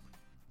Conference.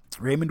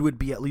 Raymond would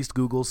be at least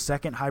Google's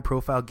second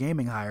high-profile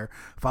gaming hire,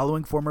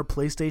 following former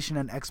PlayStation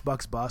and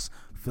Xbox boss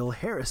Phil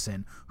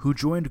Harrison, who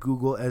joined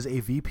Google as a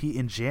VP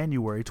in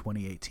January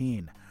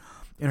 2018.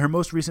 In her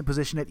most recent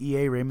position at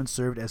EA, Raymond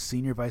served as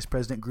Senior Vice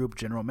President Group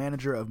General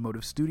Manager of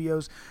Motive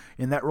Studios.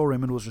 In that role,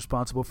 Raymond was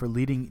responsible for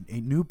leading a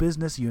new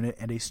business unit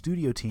and a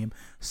studio team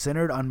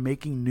centered on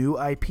making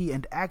new IP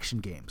and action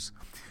games.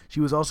 She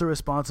was also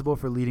responsible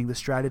for leading the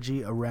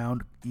strategy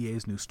around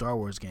EA's new Star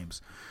Wars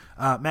games.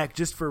 Mac,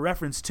 just for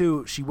reference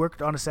too, she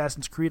worked on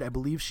Assassin's Creed. I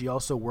believe she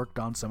also worked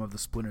on some of the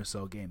Splinter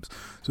Cell games.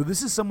 So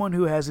this is someone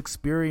who has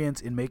experience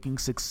in making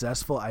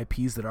successful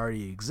IPs that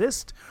already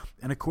exist.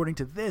 And according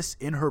to this,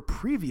 in her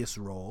previous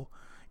role,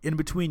 in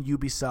between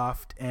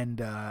Ubisoft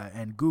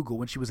and Google,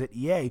 when she was at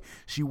EA,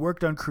 she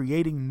worked on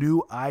creating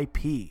new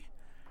IP.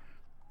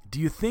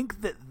 Do you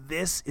think that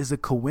this is a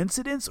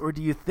coincidence, or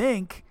do you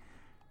think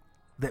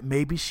that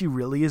maybe she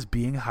really is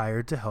being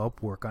hired to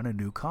help work on a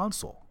new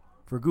console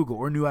for Google,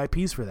 or new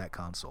IPs for that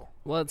console?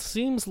 Well, it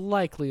seems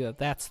likely that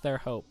that's their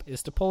hope,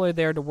 is to pull her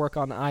there to work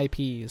on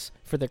IPs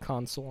for the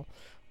console.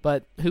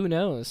 But who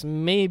knows?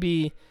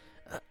 Maybe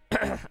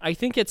I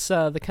think it's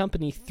the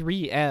company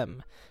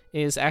 3M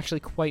is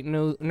actually quite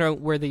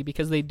noteworthy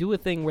because they do a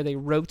thing where they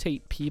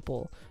rotate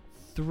people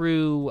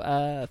through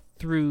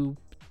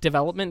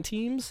development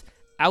teams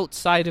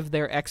outside of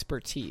their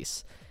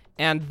expertise.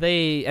 And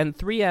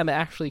 3M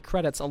actually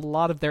credits a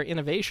lot of their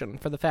innovation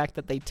for the fact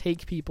that they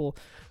take people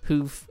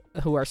who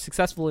are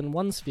successful in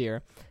one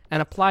sphere and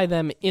apply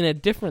them in a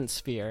different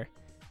sphere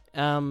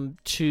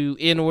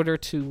in order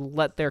to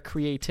let their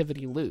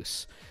creativity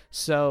loose.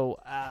 So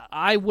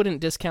I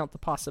wouldn't discount the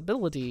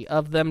possibility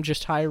of them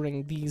just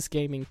hiring these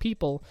gaming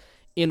people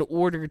in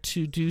order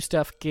to do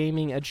stuff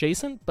gaming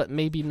adjacent, but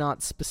maybe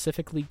not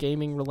specifically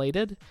gaming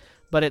related.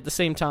 But at the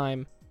same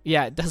time,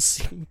 yeah, it does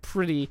seem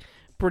pretty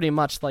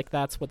much like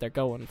that's what they're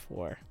going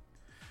for.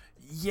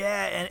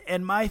 Yeah,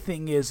 and my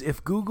thing is,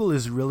 if Google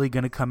is really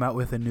going to come out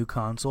with a new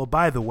console,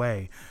 by the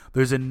way,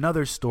 there's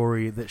another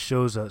story that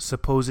shows a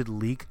supposed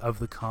leak of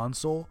the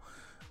console,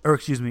 or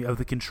excuse me, of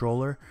the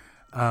controller.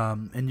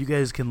 And you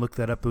guys can look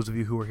that up, those of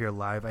you who are here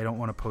live. I don't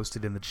want to post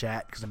it in the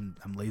chat because I'm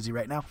lazy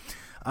right now.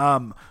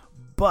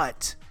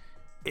 But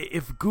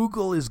if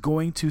Google is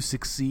going to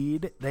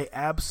succeed, they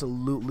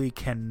absolutely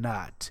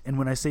cannot. And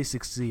when I say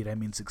succeed, I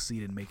mean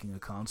succeed in making a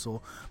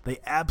console. They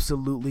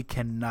absolutely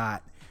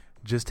cannot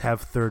just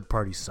have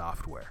third-party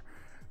software.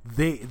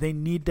 They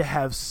need to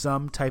have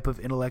some type of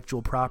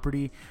intellectual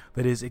property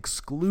that is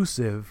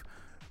exclusive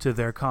to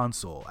their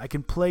console. I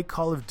can play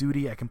Call of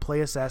Duty, I can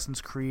play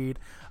Assassin's Creed,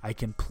 I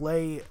can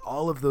play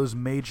all of those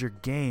major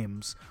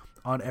games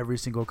on every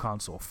single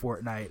console.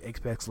 Fortnite,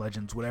 Apex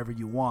Legends, whatever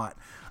you want.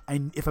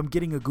 If I'm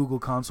getting a Google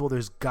console,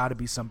 there's got to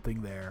be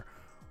something there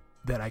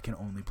that I can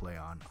only play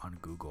on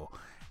Google.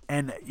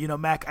 And,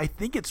 Mac, I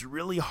think it's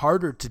really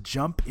harder to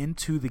jump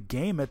into the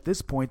game at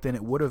this point than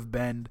it would have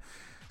been,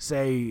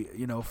 say,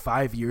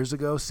 5 years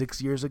ago,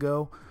 6 years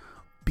ago,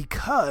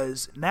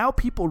 because now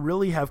people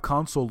really have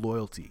console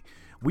loyalty.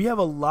 We have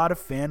a lot of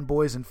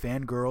fanboys and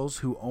fangirls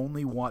who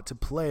only want to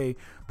play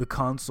the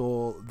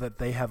console that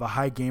they have a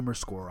high gamer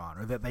score on,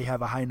 or that they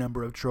have a high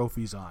number of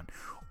trophies on,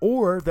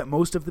 or that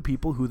most of the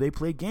people who they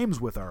play games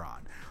with are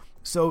on.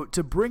 So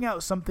to bring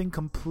out something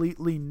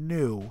completely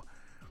new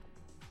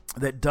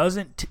that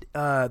doesn't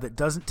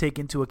take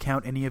into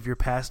account any of your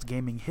past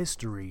gaming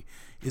history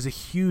is a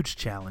huge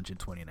challenge in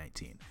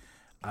 2019.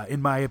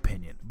 In my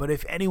opinion. But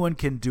if anyone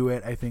can do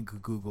it, I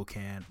think Google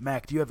can.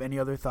 Mac, do you have any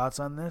other thoughts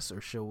on this, or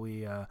shall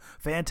we?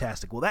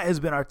 Fantastic. Well, that has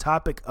been our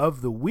topic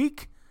of the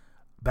week.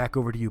 Back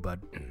over to you,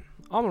 bud.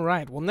 All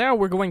right. Well, now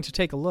we're going to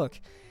take a look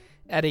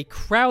at a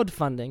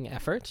crowdfunding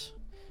effort.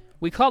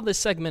 We call this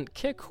segment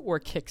Kick or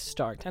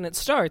Kickstart, and it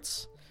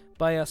starts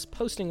by us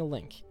posting a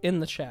link in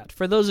the chat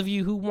for those of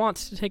you who want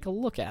to take a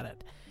look at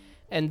it.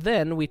 And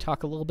then we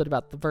talk a little bit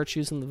about the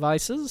virtues and the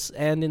vices,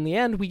 and in the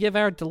end we give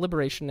our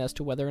deliberation as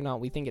to whether or not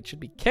we think it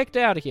should be kicked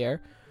out of here,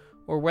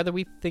 or whether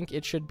we think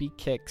it should be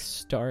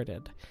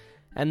kick-started.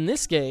 And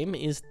this game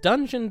is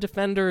Dungeon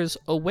Defenders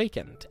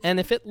Awakened,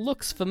 and if it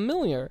looks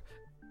familiar,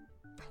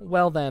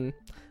 well then,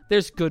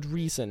 there's good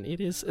reason.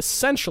 It is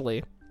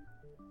essentially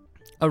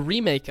a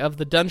remake of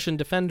the Dungeon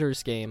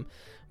Defenders game,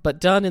 but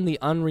done in the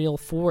Unreal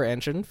 4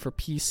 engine for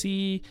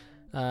PC,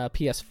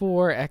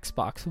 PS4,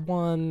 Xbox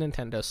One,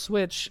 Nintendo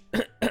Switch,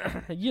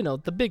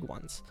 the big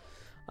ones.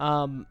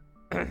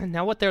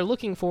 Now what they're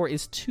looking for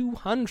is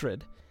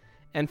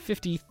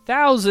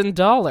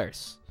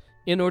 $250,000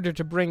 in order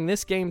to bring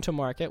this game to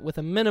market with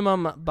a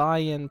minimum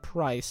buy-in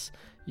price.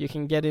 You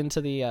can get into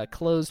the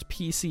closed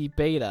PC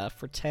beta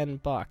for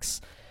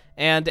 $10,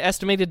 and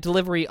estimated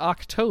delivery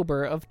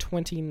October of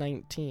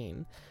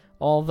 2019.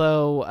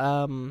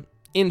 Although,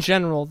 in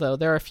general, though,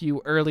 there are a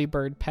few early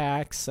bird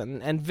packs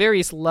and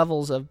various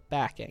levels of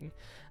backing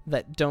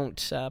that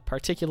don't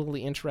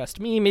particularly interest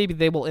me. Maybe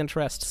they will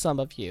interest some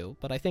of you,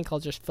 but I think I'll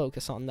just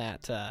focus on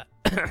that,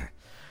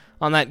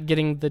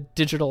 getting the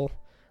digital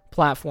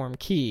platform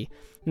key.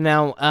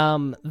 Now,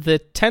 the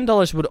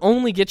 $10 would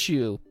only get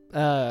you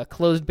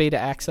closed beta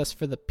access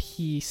for the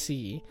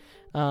PC,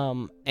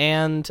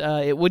 and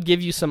it would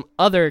give you some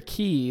other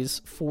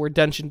keys for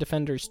Dungeon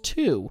Defenders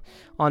 2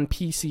 on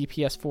PC,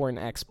 PS4, and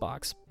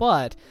Xbox.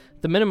 But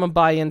the minimum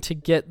buy-in to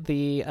get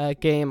the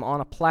game on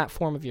a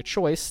platform of your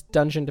choice,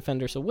 Dungeon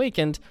Defenders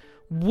Awakened,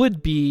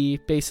 would be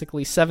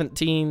basically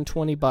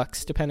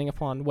 $17-$20, depending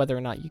upon whether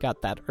or not you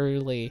got that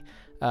early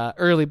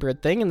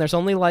bird thing. And there's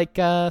only like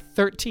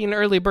 13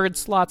 early bird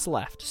slots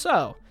left.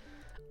 So,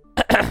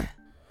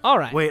 all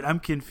right. Wait, I'm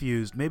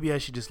confused. Maybe I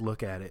should just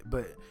look at it,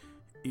 but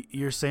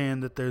you're saying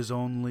that there's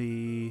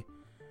only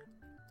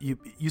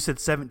you said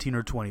 17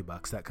 or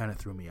 $20. That kind of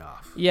threw me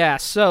off. Yeah,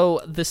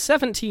 so the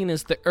 17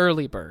 is the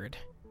early bird,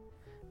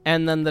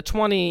 and then the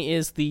 20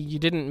 is the you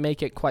didn't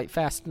make it quite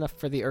fast enough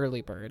for the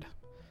early bird,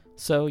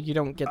 so you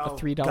don't get the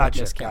 $3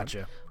 discount.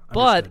 Gotcha.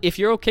 But if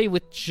you're okay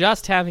with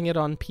just having it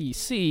on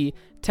PC,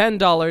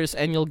 $10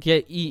 and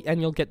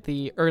you'll get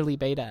the early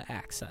beta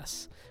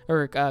access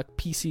or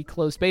PC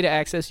closed beta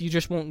access. You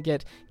just won't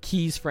get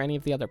keys for any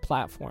of the other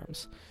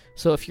platforms.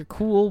 So if you're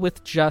cool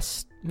with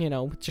just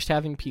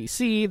having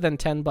PC, then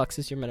 $10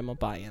 is your minimum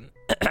buy-in.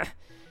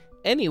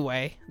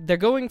 Anyway, they're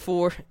going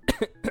for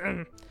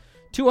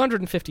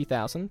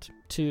 $250,000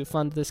 to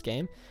fund this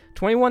game.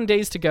 21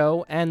 days to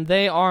go, and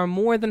they are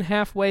more than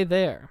halfway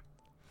there.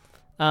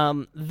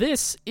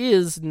 This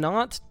is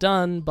not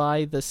done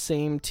by the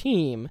same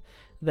team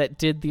that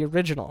did the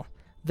original.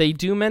 They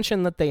do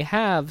mention that they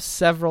have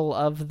several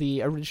of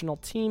the original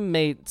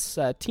teammates,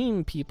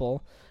 team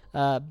people,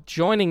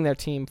 joining their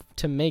team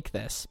to make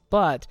this,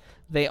 but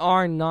they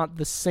are not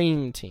the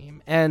same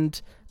team,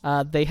 and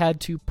they had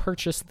to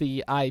purchase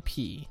the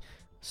IP.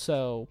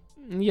 So,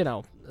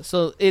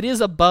 so it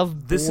is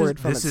above board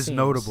from This is seems.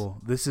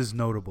 notable. This is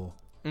notable.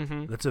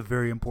 Mm-hmm. That's a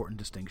very important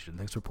distinction.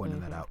 Thanks for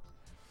pointing that out.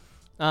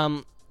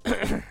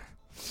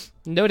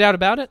 No doubt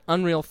about it,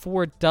 Unreal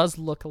 4 does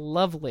look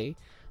lovely,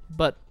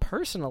 but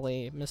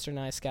personally, Mr.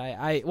 Nice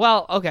Guy,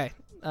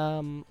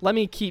 let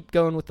me keep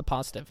going with the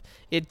positive.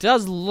 It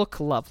does look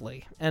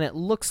lovely, and it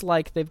looks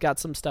like they've got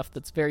some stuff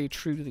that's very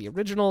true to the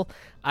original.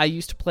 I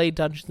used to play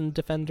Dungeons &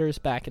 Defenders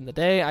back in the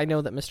day. I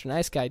know that Mr.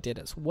 Nice Guy did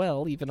as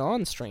well, even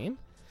on stream.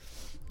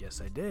 Yes,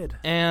 I did.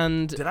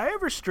 And did I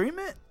ever stream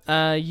it?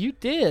 You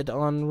did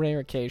on rare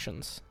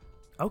occasions.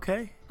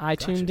 Okay. I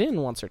tuned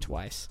in once or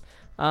twice.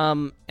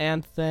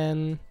 And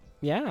then,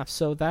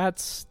 so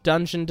that's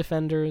Dungeon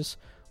Defenders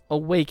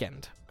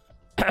Awakened.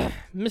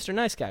 Mr.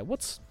 Nice Guy,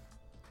 what's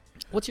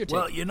your take?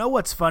 Well, you know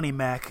what's funny,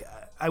 Mac?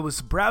 I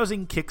was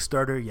browsing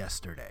Kickstarter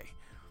yesterday,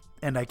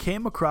 and I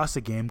came across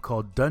a game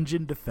called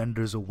Dungeon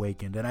Defenders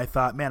Awakened, and I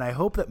thought, man, I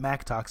hope that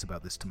Mac talks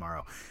about this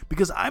tomorrow,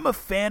 because I'm a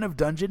fan of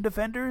Dungeon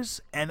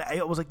Defenders, and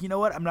I was like, you know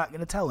what? I'm not going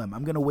to tell him.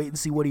 I'm going to wait and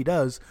see what he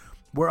does.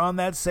 We're on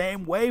that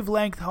same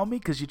wavelength, homie,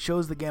 because you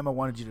chose the game I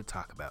wanted you to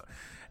talk about.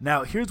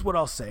 Now, here's what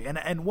I'll say,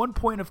 and one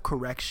point of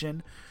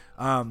correction.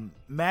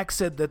 Max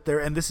said that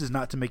and this is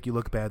not to make you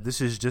look bad,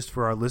 this is just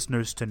for our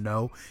listeners to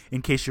know,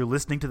 in case you're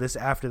listening to this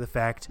after the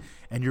fact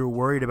and you're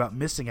worried about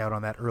missing out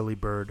on that early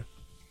bird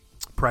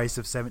price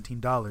of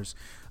 $17.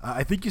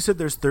 I think you said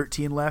there's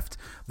 13 left.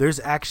 There's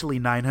actually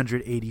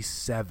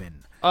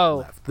 987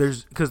 left.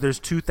 Because there's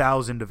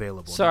 2,000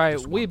 available. Sorry,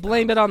 we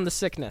blame it on the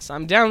sickness.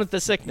 I'm down with the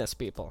sickness,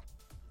 people.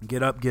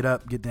 Get up,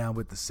 get down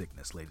with the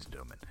sickness, ladies and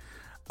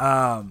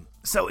gentlemen.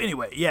 So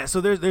anyway,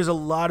 so there's a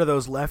lot of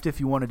those left if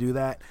you want to do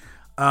that.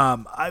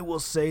 I will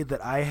say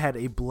that I had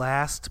a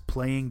blast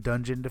playing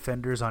Dungeon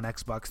Defenders on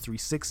Xbox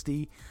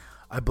 360.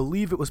 I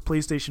believe it was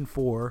PlayStation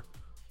 4,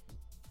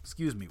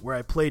 where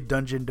I played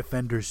Dungeon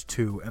Defenders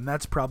 2, and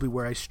that's probably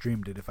where I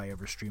streamed it if I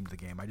ever streamed the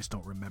game. I just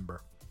don't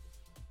remember.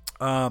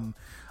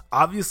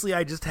 Obviously,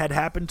 I just had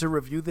happened to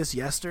review this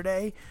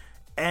yesterday,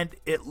 and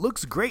it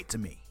looks great to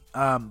me.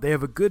 They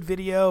have a good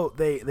video.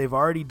 They've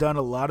already done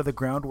a lot of the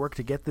groundwork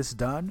to get this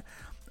done.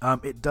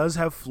 It does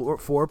have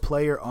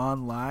 4-player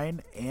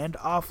online and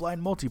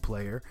offline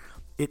multiplayer.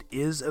 It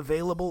is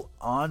available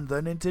on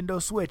the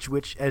Nintendo Switch,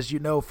 which, as you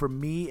know, for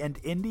me and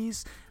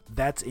indies,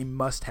 that's a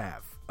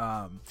must-have.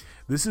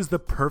 This is the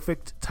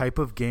perfect type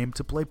of game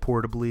to play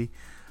portably.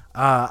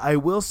 I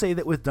will say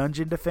that with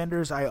Dungeon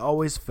Defenders, I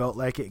always felt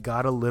like it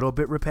got a little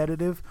bit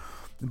repetitive,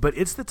 but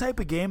it's the type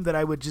of game that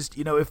I would just,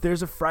 if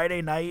there's a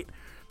Friday night,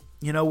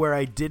 where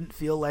I didn't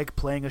feel like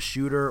playing a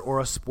shooter or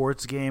a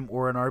sports game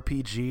or an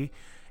RPG,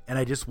 and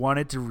I just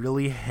wanted to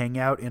really hang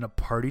out in a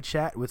party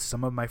chat with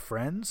some of my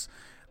friends,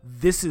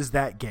 this is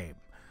that game.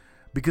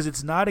 Because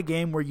it's not a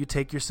game where you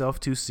take yourself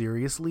too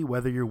seriously,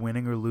 whether you're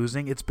winning or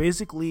losing. It's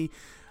basically,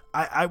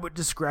 I would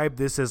describe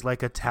this as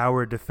like a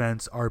tower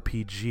defense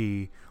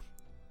RPG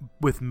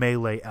with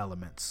melee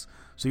elements.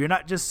 So you're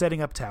not just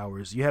setting up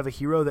towers. You have a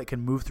hero that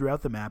can move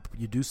throughout the map.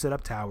 You do set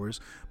up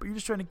towers, but you're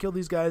just trying to kill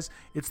these guys.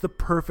 It's the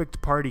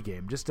perfect party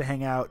game just to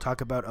hang out,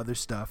 talk about other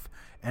stuff,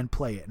 and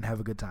play it and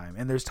have a good time.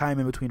 And there's time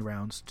in between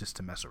rounds just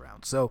to mess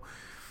around. So,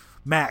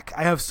 Mac,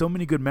 I have so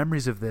many good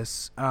memories of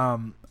this.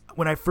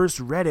 When I first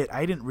read it,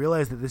 I didn't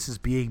realize that this is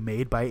being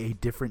made by a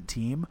different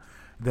team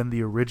than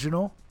the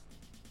original,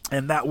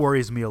 and that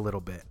worries me a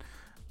little bit.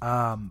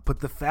 But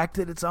the fact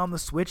that it's on the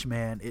Switch,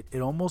 man, it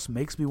almost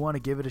makes me want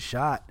to give it a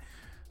shot.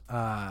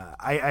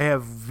 I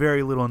have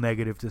very little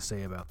negative to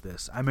say about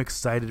this. I'm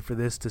excited for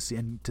this to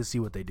see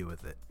what they do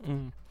with it.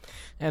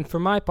 And for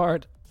my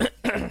part,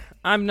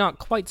 I'm not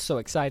quite so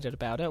excited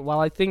about it. While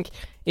I think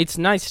it's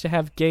nice to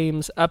have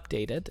games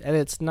updated, and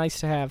it's nice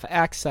to have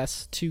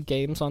access to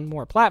games on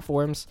more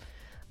platforms,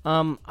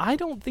 I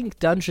don't think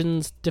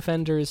Dungeons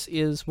Defenders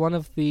is one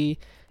of the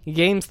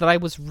games that I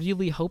was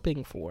really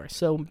hoping for.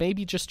 So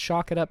maybe just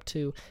chalk it up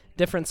to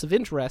difference of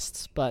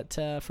interests. But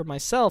for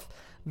myself,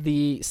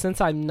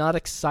 since I'm not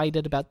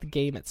excited about the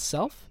game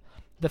itself,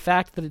 the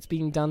fact that it's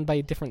being done by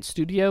a different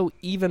studio,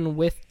 even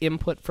with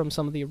input from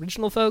some of the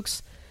original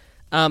folks,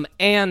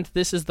 and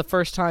this is the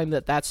first time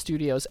that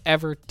studio's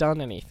ever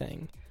done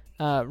anything,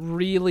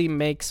 really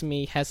makes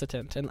me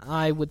hesitant. And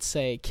I would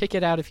say kick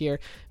it out of here,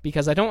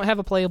 because I don't have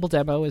a playable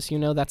demo. As you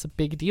know, that's a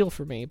big deal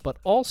for me. But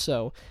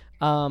also,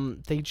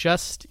 they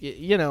just,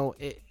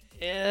 they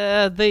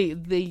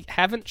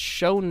haven't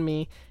shown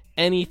me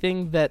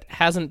anything that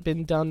hasn't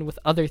been done with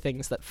other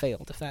things that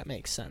failed, if that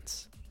makes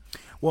sense.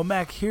 Well,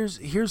 Mac,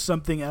 here's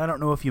something. I don't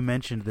know if you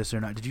mentioned this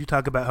or not. Did you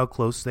talk about how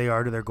close they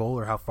are to their goal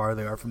or how far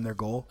they are from their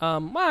goal?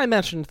 Well, I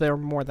mentioned they're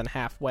more than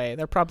halfway.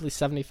 They're probably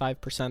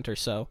 75% or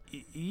so.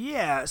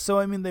 Yeah. So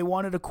I mean, they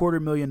wanted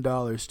 $250,000,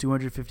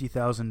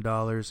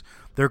 $250,000.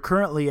 They're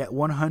currently at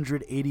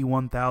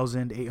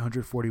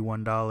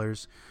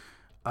 $181,841.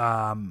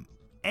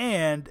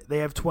 And they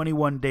have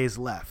 21 days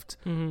left.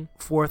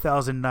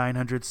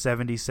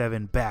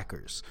 4,977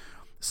 backers.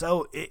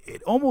 So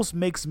it almost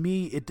makes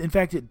me, in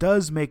fact, it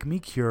does make me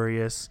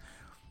curious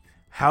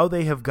how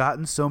they have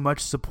gotten so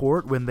much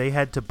support when they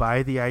had to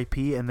buy the IP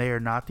and they are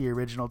not the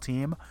original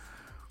team.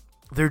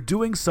 They're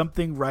doing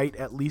something right,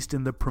 at least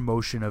in the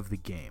promotion of the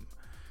game.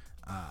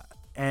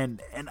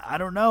 And I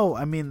don't know.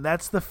 I mean,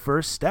 that's the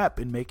first step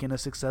in making a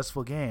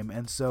successful game.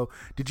 And so,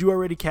 did you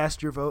already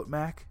cast your vote,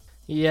 Mac?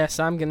 Yes,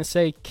 I'm going to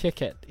say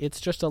kick it.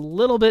 It's just a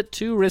little bit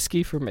too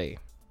risky for me.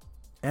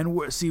 And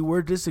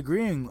we're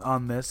disagreeing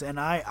on this, and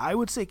I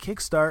would say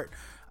Kickstart.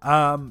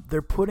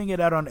 They're putting it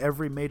out on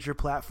every major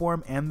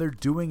platform, and they're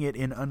doing it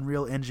in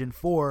Unreal Engine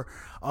 4.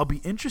 I'll be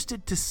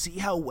interested to see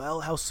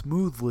how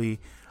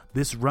smoothly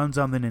this runs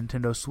on the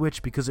Nintendo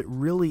Switch, because it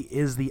really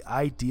is the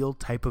ideal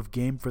type of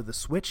game for the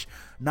Switch,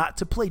 not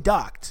to play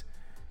docked,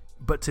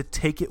 but to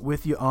take it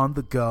with you on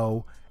the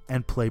go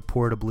and play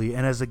portably.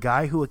 And as a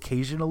guy who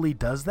occasionally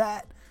does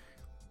that,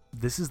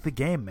 this is the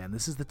game, man.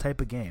 This is the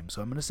type of game.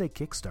 So I'm going to say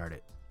Kickstart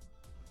it.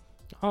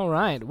 All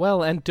right.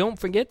 Well, and don't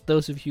forget,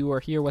 those of you who are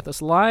here with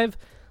us live,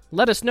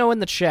 let us know in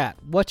the chat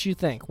what you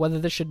think, whether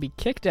this should be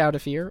kicked out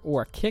of here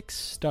or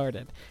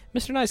kick-started.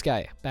 Mr. Nice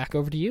Guy, back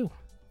over to you.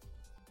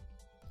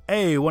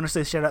 Hey, I want to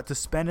say shout out to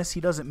Spennis.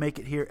 He doesn't make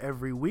it here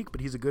every week, but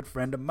he's a good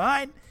friend of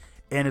mine,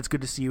 and it's good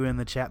to see you in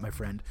the chat, my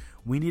friend.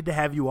 We need to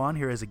have you on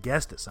here as a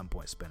guest at some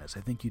point, Spennis. I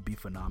think you'd be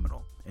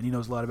phenomenal, and he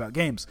knows a lot about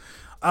games.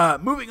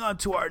 Moving on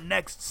to our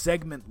next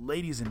segment,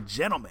 ladies and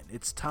gentlemen,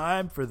 it's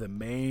time for the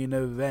main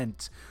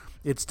event.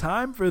 It's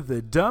time for the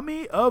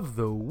Dummy of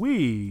the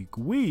Week.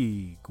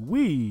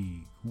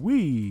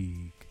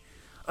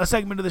 A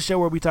segment of the show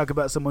where we talk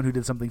about someone who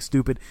did something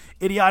stupid,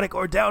 idiotic,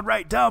 or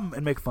downright dumb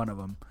and make fun of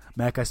them.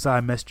 Mac, I saw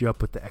I messed you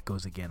up with the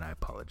echoes again. I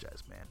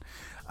apologize,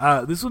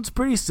 man. This one's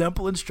pretty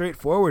simple and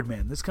straightforward,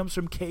 man. This comes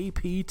from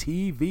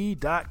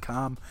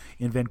KPTV.com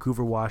in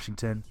Vancouver,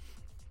 Washington.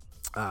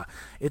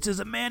 It says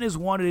a man is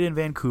wanted in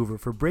Vancouver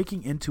for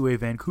breaking into a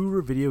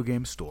Vancouver video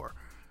game store,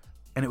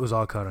 and it was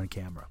all caught on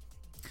camera.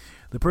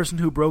 The person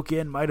who broke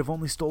in might have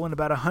only stolen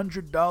about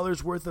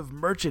 $100 worth of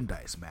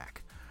merchandise,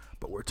 Mac,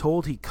 but we're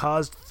told he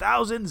caused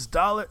thousands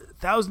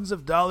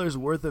of dollars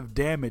worth of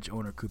damage,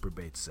 owner Cooper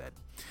Bates said.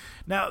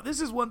 Now, this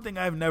is one thing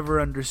I've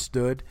never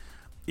understood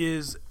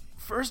is,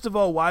 first of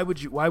all, why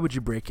would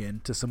you break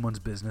into someone's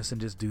business and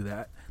just do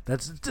that?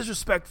 That's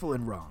disrespectful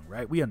and wrong,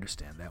 right? We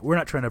understand that. We're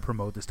not trying to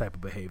promote this type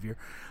of behavior.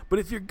 But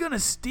if you're going to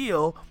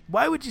steal,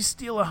 why would you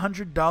steal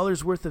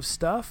 $100 worth of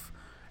stuff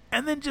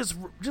and then just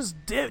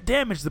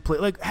damage the place?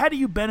 Like, how do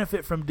you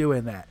benefit from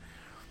doing that?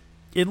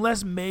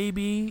 Unless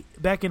maybe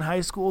back in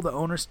high school the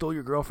owner stole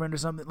your girlfriend or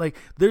something. Like,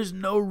 there's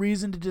no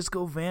reason to just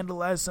go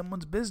vandalize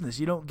someone's business.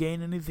 You don't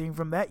gain anything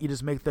from that. You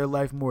just make their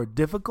life more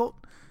difficult.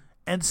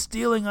 And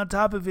stealing on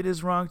top of it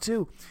is wrong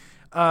too.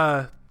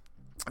 The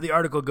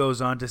article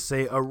goes on to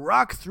say a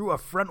rock through a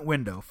front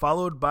window,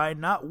 followed by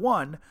not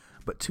one,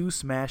 but two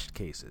smashed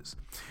cases.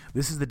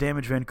 This is the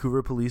damage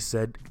Vancouver police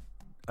said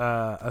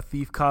a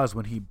thief caused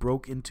when he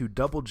broke into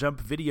Double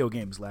Jump video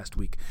games last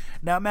week.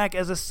 Now, Mac,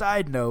 as a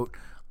side note,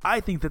 I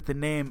think that the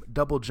name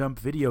Double Jump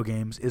Video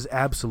Games is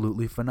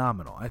absolutely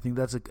phenomenal. I think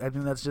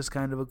that's just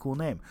kind of a cool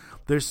name.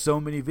 There's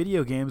so many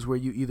video games where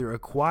you either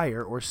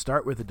acquire or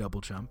start with a double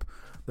jump.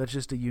 That's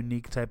just a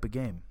unique type of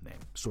game name.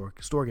 Store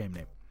game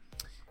name.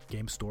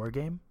 Game store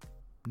game?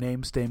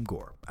 Name, Stame,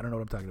 Gore. I don't know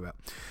what I'm talking about.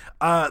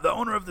 The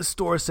owner of the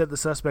store said the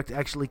suspect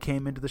actually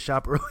came into the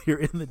shop earlier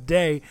in the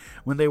day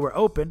when they were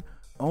open,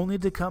 only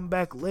to come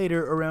back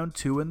later around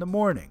 2 in the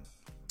morning.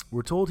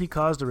 We're told he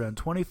caused around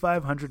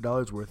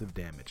 $2,500 worth of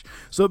damage.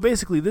 So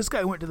basically, this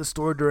guy went to the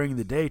store during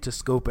the day to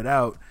scope it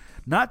out,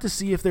 not to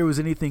see if there was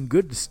anything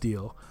good to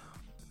steal.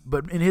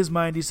 But in his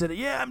mind, he said,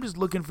 yeah, I'm just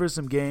looking for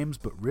some games,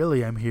 but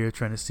really I'm here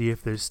trying to see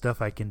if there's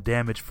stuff I can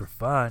damage for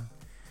fun.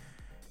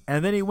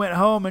 And then he went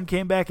home and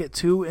came back at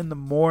 2 in the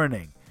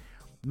morning.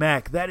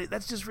 Mac,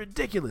 that's just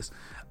ridiculous.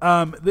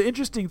 The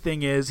interesting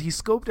thing is he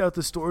scoped out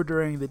the store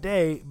during the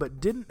day, but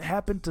didn't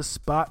happen to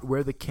spot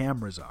where the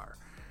cameras are,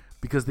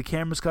 because the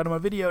cameras caught him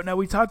on video. Now,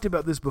 we talked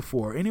about this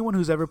before. Anyone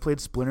who's ever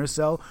played Splinter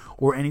Cell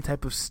or any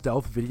type of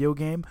stealth video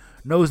game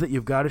knows that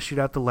you've got to shoot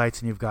out the lights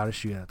and you've got to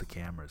shoot out the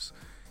cameras.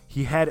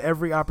 He had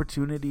every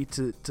opportunity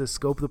to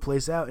scope the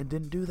place out and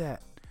didn't do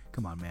that.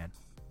 Come on, man.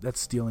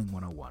 That's stealing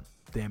 101.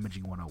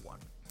 Damaging 101.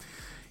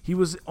 He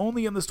was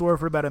only in the store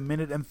for about 1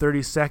 minute and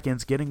 30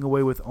 seconds, getting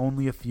away with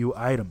only a few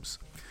items.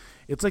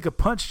 It's like a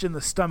punch in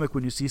the stomach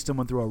when you see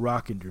someone throw a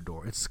rock into your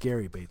door. It's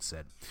scary, Bates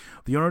said.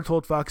 The owner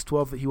told Fox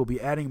 12 that he will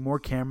be adding more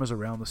cameras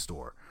around the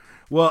store.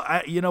 Well,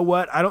 you know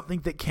what? I don't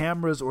think that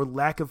cameras or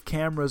lack of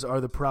cameras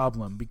are the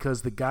problem,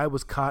 because the guy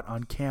was caught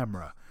on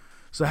camera.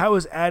 So how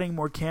is adding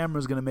more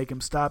cameras going to make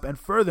him stop? And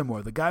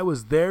furthermore, the guy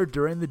was there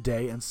during the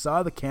day and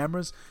saw the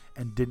cameras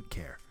and didn't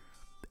care.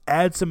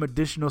 Add some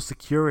additional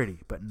security,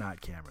 but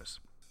not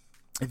cameras.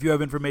 If you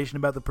have information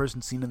about the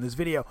person seen in this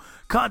video,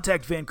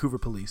 contact Vancouver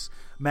Police.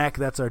 Mac,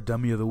 that's our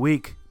Dummy of the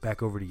Week.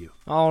 Back over to you.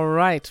 All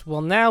right. Well,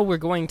 now we're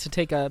going to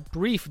take a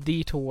brief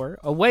detour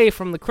away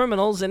from the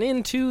criminals and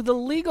into the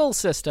legal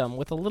system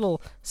with a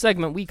little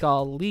segment we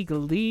call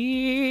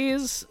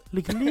Legalese.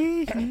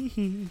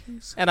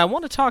 Legalese. And I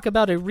want to talk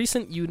about a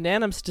recent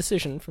unanimous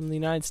decision from the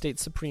United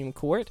States Supreme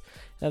Court.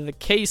 The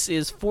case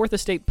is Fourth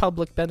Estate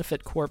Public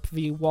Benefit Corp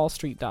v.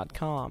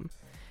 WallStreet.com.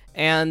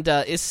 And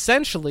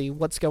essentially,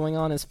 what's going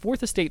on is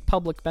Fourth Estate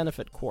Public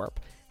Benefit Corp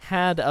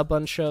had a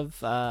bunch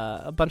of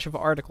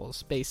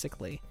articles,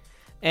 basically,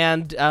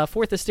 and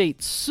Fourth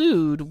Estate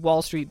sued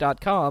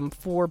WallStreet.com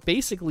for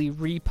basically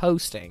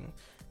reposting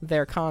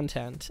their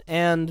content.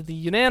 And the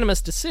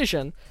unanimous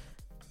decision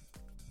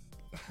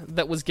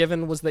that was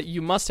given was that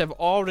you must have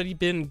already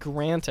been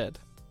granted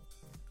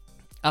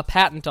a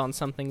patent on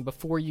something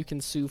before you can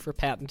sue for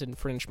patent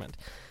infringement.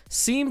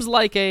 Seems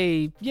like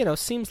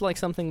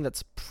something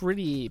that's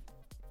pretty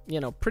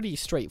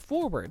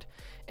straightforward,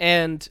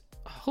 and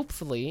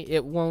hopefully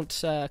it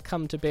won't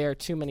come to bear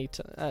too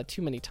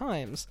many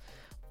times.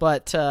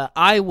 But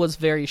I was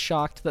very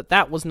shocked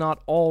that was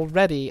not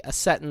already a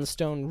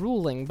set-in-stone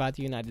ruling by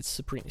the United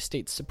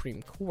States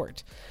Supreme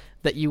Court,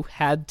 that you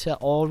had to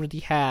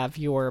already have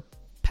your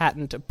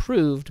patent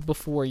approved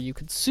before you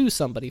could sue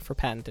somebody for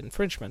patent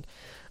infringement.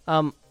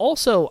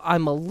 Also,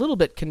 I'm a little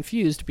bit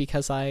confused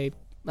because I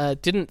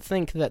didn't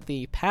think that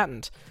the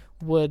patent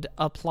would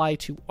apply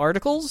to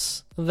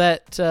articles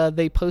that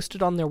they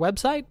posted on their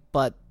website,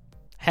 but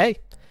hey,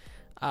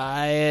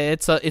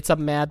 it's a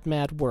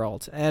mad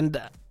world.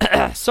 And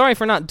sorry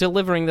for not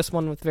delivering this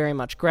one with very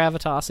much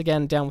gravitas,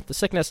 again, down with the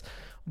sickness,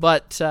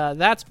 but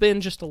that's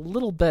been just a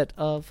little bit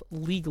of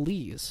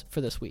legalese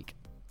for this week.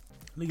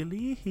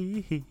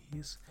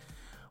 Legalese.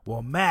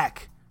 Well,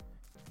 Mac,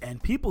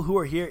 and people who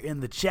are here in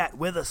the chat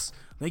with us,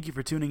 thank you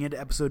for tuning in to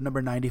episode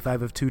number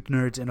 95 of Two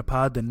Nerds in a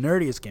Pod, the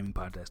nerdiest gaming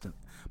podcast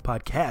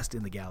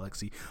in the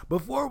galaxy.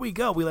 Before we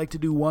go, we like to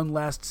do one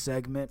last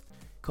segment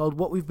called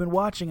What We've Been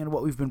Watching and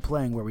What We've Been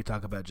Playing, where we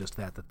talk about just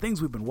that, the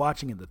things we've been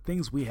watching and the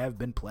things we have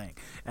been playing.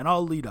 And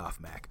I'll lead off,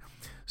 Mac.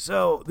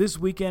 So this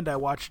weekend I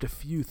watched a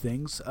few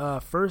things.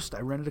 First,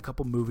 I rented a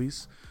couple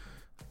movies.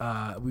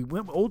 We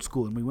went old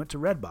school and we went to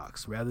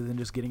Redbox rather than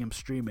just getting them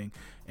streaming.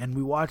 And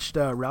we watched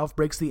Ralph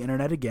Breaks the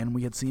Internet again.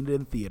 We had seen it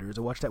in theaters.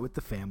 I watched that with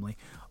the family.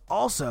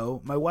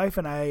 Also, my wife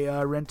and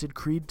I rented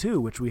Creed 2,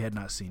 which we had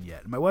not seen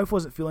yet. My wife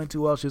wasn't feeling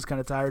too well. She was kind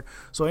of tired.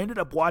 So I ended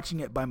up watching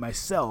it by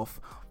myself.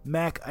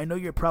 Mac, I know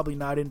you're probably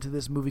not into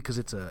this movie because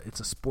it's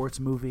a sports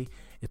movie.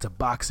 It's a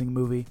boxing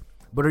movie.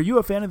 But are you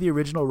a fan of the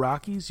original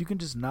Rockies? You can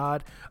just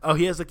nod. Oh,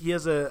 he has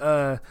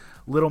a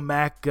little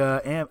Mac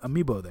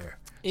amiibo there.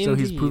 Indeed. So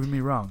he's proving me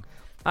wrong.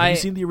 Have you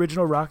seen the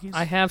original Rockies?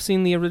 I have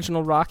seen the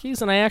original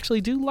Rockies, and I actually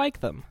do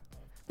like them.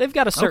 They've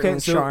got a certain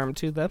charm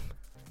to them.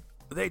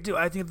 They do.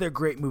 I think they're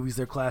great movies.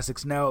 They're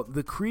classics. Now,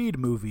 the Creed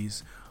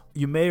movies,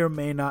 you may or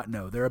may not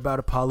know, they're about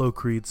Apollo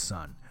Creed's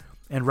son,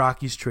 and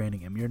Rocky's training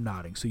him. You're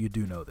nodding, so you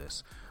do know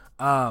this.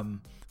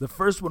 The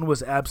first one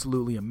was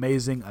absolutely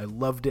amazing. I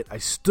loved it. I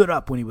stood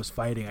up when he was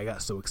fighting. I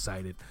got so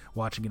excited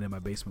watching it in my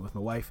basement with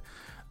my wife.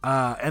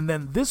 And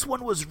then this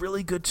one was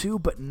really good too,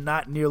 but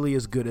not nearly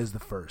as good as the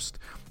first.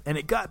 And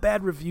it got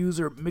bad reviews,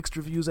 or mixed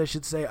reviews, I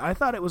should say. I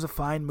thought it was a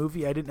fine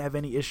movie. I didn't have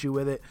any issue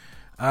with it.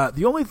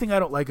 The only thing I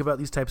don't like about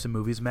these types of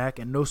movies, Mac,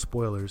 and no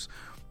spoilers,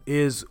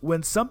 is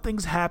when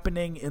something's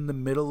happening in the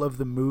middle of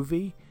the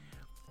movie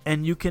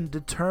and you can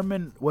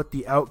determine what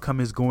the outcome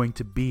is going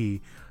to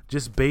be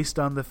just based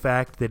on the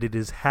fact that it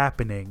is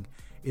happening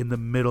in the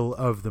middle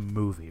of the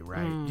movie,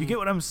 right? You get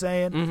what I'm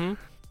saying?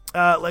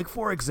 Mm-hmm. Like,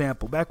 for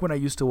example, back when I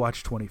used to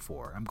watch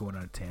 24, I'm going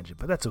on a tangent,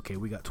 but that's okay.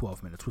 We got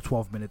 12 minutes. We're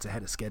 12 minutes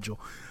ahead of schedule.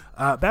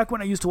 Back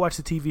when I used to watch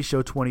the TV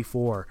show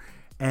 24,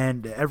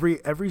 and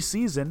every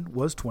season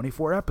was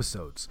 24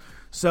 episodes.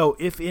 So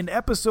if in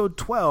episode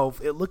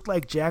 12 it looked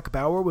like Jack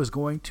Bauer was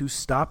going to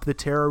stop the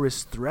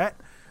terrorist threat,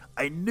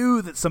 I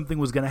knew that something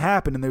was going to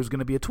happen and there was going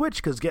to be a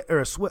twist because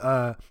guess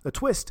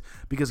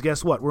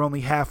what? We're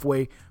only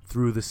halfway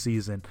through the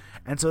season.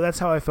 And so that's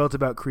how I felt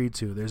about Creed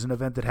 2. There's an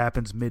event that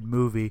happens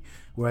mid-movie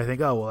where I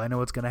think, oh, well, I know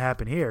what's going to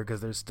happen here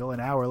because there's still an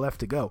hour left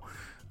to go.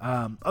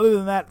 Other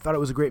than that, thought it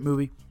was a great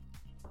movie.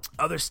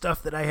 Other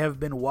stuff that I have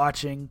been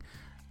watching,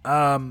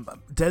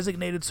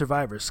 Designated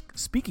Survivors.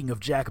 Speaking of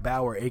Jack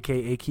Bauer,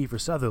 a.k.a. Kiefer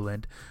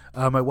Sutherland,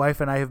 my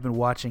wife and I have been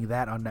watching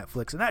that on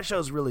Netflix, and that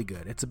show's really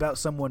good. It's about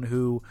someone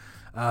who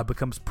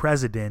becomes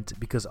president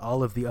because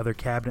all of the other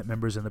cabinet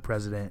members and the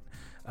president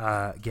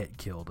get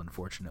killed,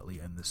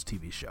 unfortunately, in this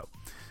TV show.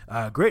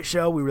 Great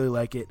show. We really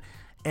like it.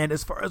 And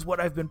as far as what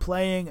I've been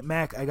playing,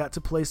 Mac, I got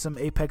to play some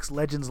Apex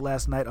Legends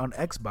last night on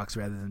Xbox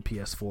rather than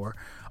PS4.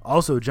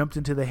 Also jumped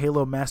into the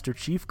Halo Master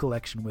Chief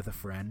Collection with a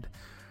friend.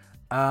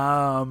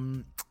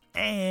 And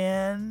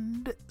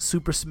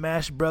Super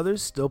Smash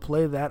Brothers, still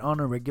play that on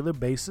a regular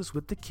basis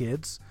with the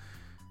kids.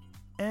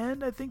 And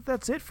And I think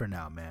that's it for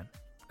now, man.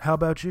 How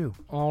about you?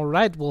 All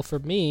right. Well, for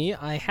me,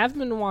 I haven't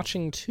been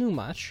watching too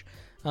much.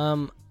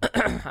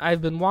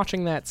 I've been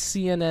watching that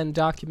CNN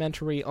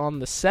documentary on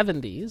the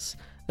 70s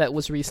that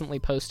was recently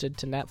posted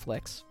to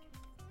Netflix.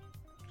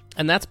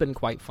 And that's been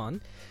quite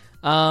fun.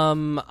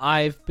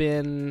 I've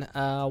been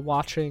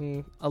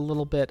watching a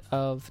little bit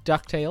of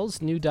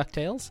DuckTales, new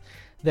DuckTales.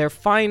 They're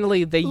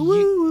finally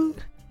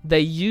they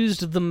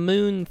used the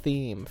moon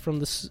theme from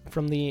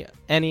the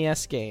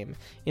NES game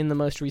in the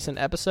most recent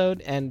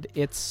episode, and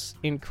it's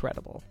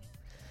incredible.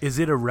 Is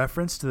it a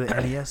reference to the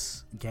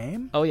NES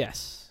game? Oh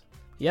yes,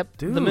 yep.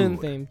 Dude. The moon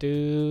theme.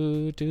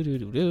 Do do do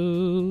do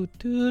do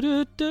do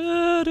do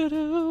do do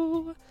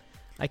do.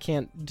 I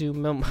can't do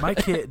my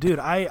kid, dude.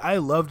 I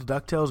loved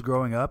DuckTales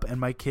growing up,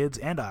 and my kids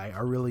and I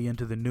are really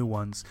into the new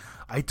ones.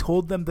 I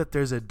told them that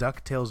there's a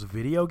DuckTales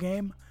video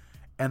game,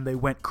 and they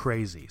went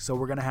crazy. So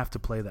we're gonna have to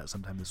play that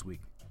sometime this week.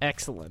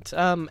 Excellent.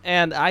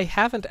 And I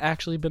haven't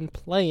actually been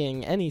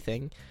playing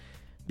anything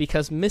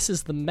because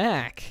Mrs. the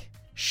Mac,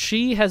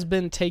 she has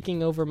been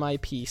taking over my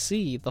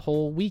PC the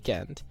whole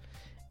weekend,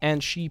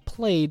 and she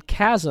played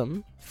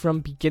Chasm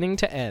from beginning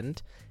to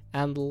end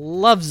and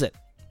loves it.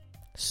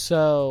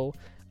 So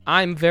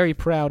I'm very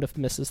proud of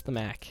Mrs. the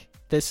Mac.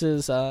 This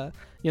is,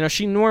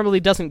 she normally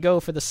doesn't go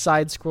for the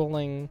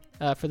side-scrolling,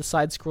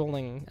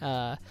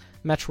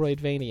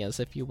 Metroidvanias,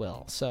 if you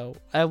will. So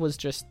it was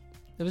just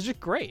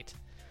great.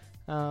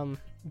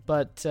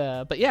 But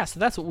yeah, so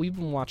that's what we've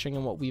been watching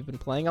and what we've been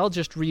playing. I'll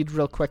just read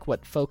real quick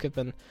what folk have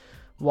been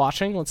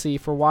watching. Let's see.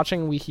 For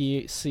watching, we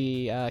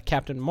see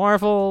Captain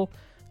Marvel,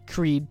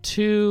 Creed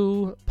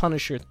 2,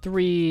 Punisher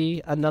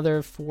 3.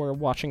 Another for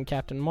watching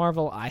Captain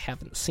Marvel. I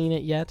haven't seen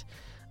it yet.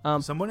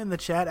 Someone in the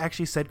chat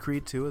actually said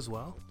Creed 2 as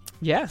well.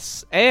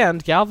 Yes,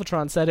 and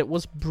Galvatron said it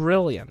was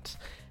brilliant.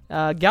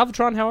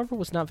 Galvatron, however,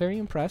 was not very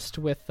impressed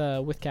with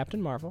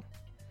Captain Marvel.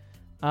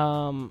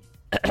 And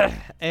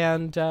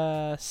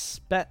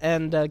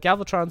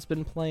Galvatron's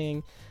been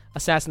playing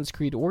Assassin's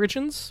Creed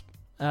Origins,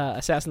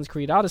 Assassin's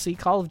Creed Odyssey,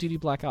 Call of Duty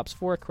Black Ops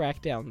 4,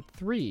 Crackdown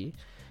 3,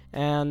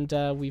 and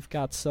we've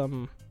got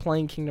some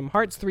playing Kingdom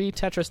Hearts 3,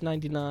 Tetris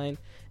 99,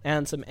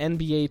 and some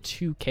NBA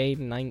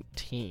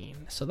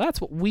 2K19. So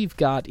that's what we've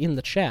got in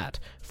the chat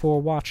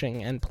for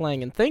watching and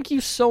playing. And thank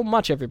you so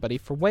much, everybody,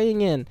 for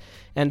weighing in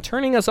and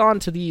turning us on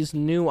to these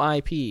new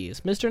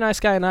IPs. Mr. Nice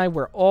Guy and I,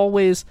 we're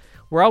always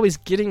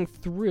getting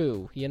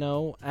through,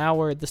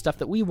 the stuff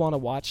that we want to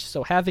watch.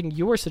 So having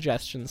your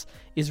suggestions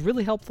is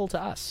really helpful to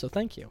us. So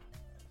thank you.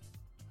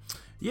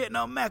 Yeah,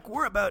 no, Mac,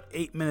 we're about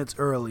 8 minutes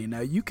early.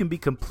 Now, you can be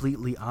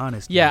completely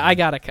honest. Yeah, man. I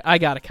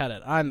gotta cut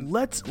it.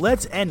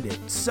 Let's end it.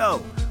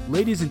 So,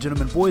 ladies and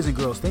gentlemen, boys and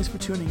girls, thanks for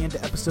tuning in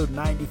to episode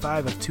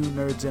 95 of Two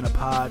Nerds in a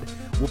Pod.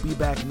 We'll be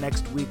back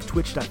next week,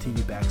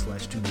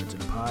 twitch.tv/Two Nerds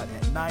in a Pod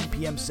at 9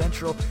 p.m.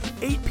 Central,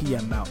 8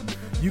 p.m. Mountain.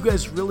 You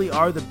guys really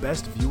are the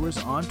best viewers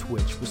on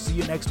Twitch. We'll see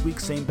you next week,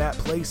 same bat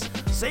place,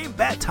 same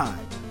bat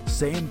time,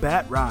 same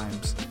bat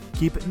rhymes.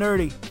 Keep it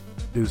nerdy.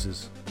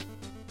 Deuces.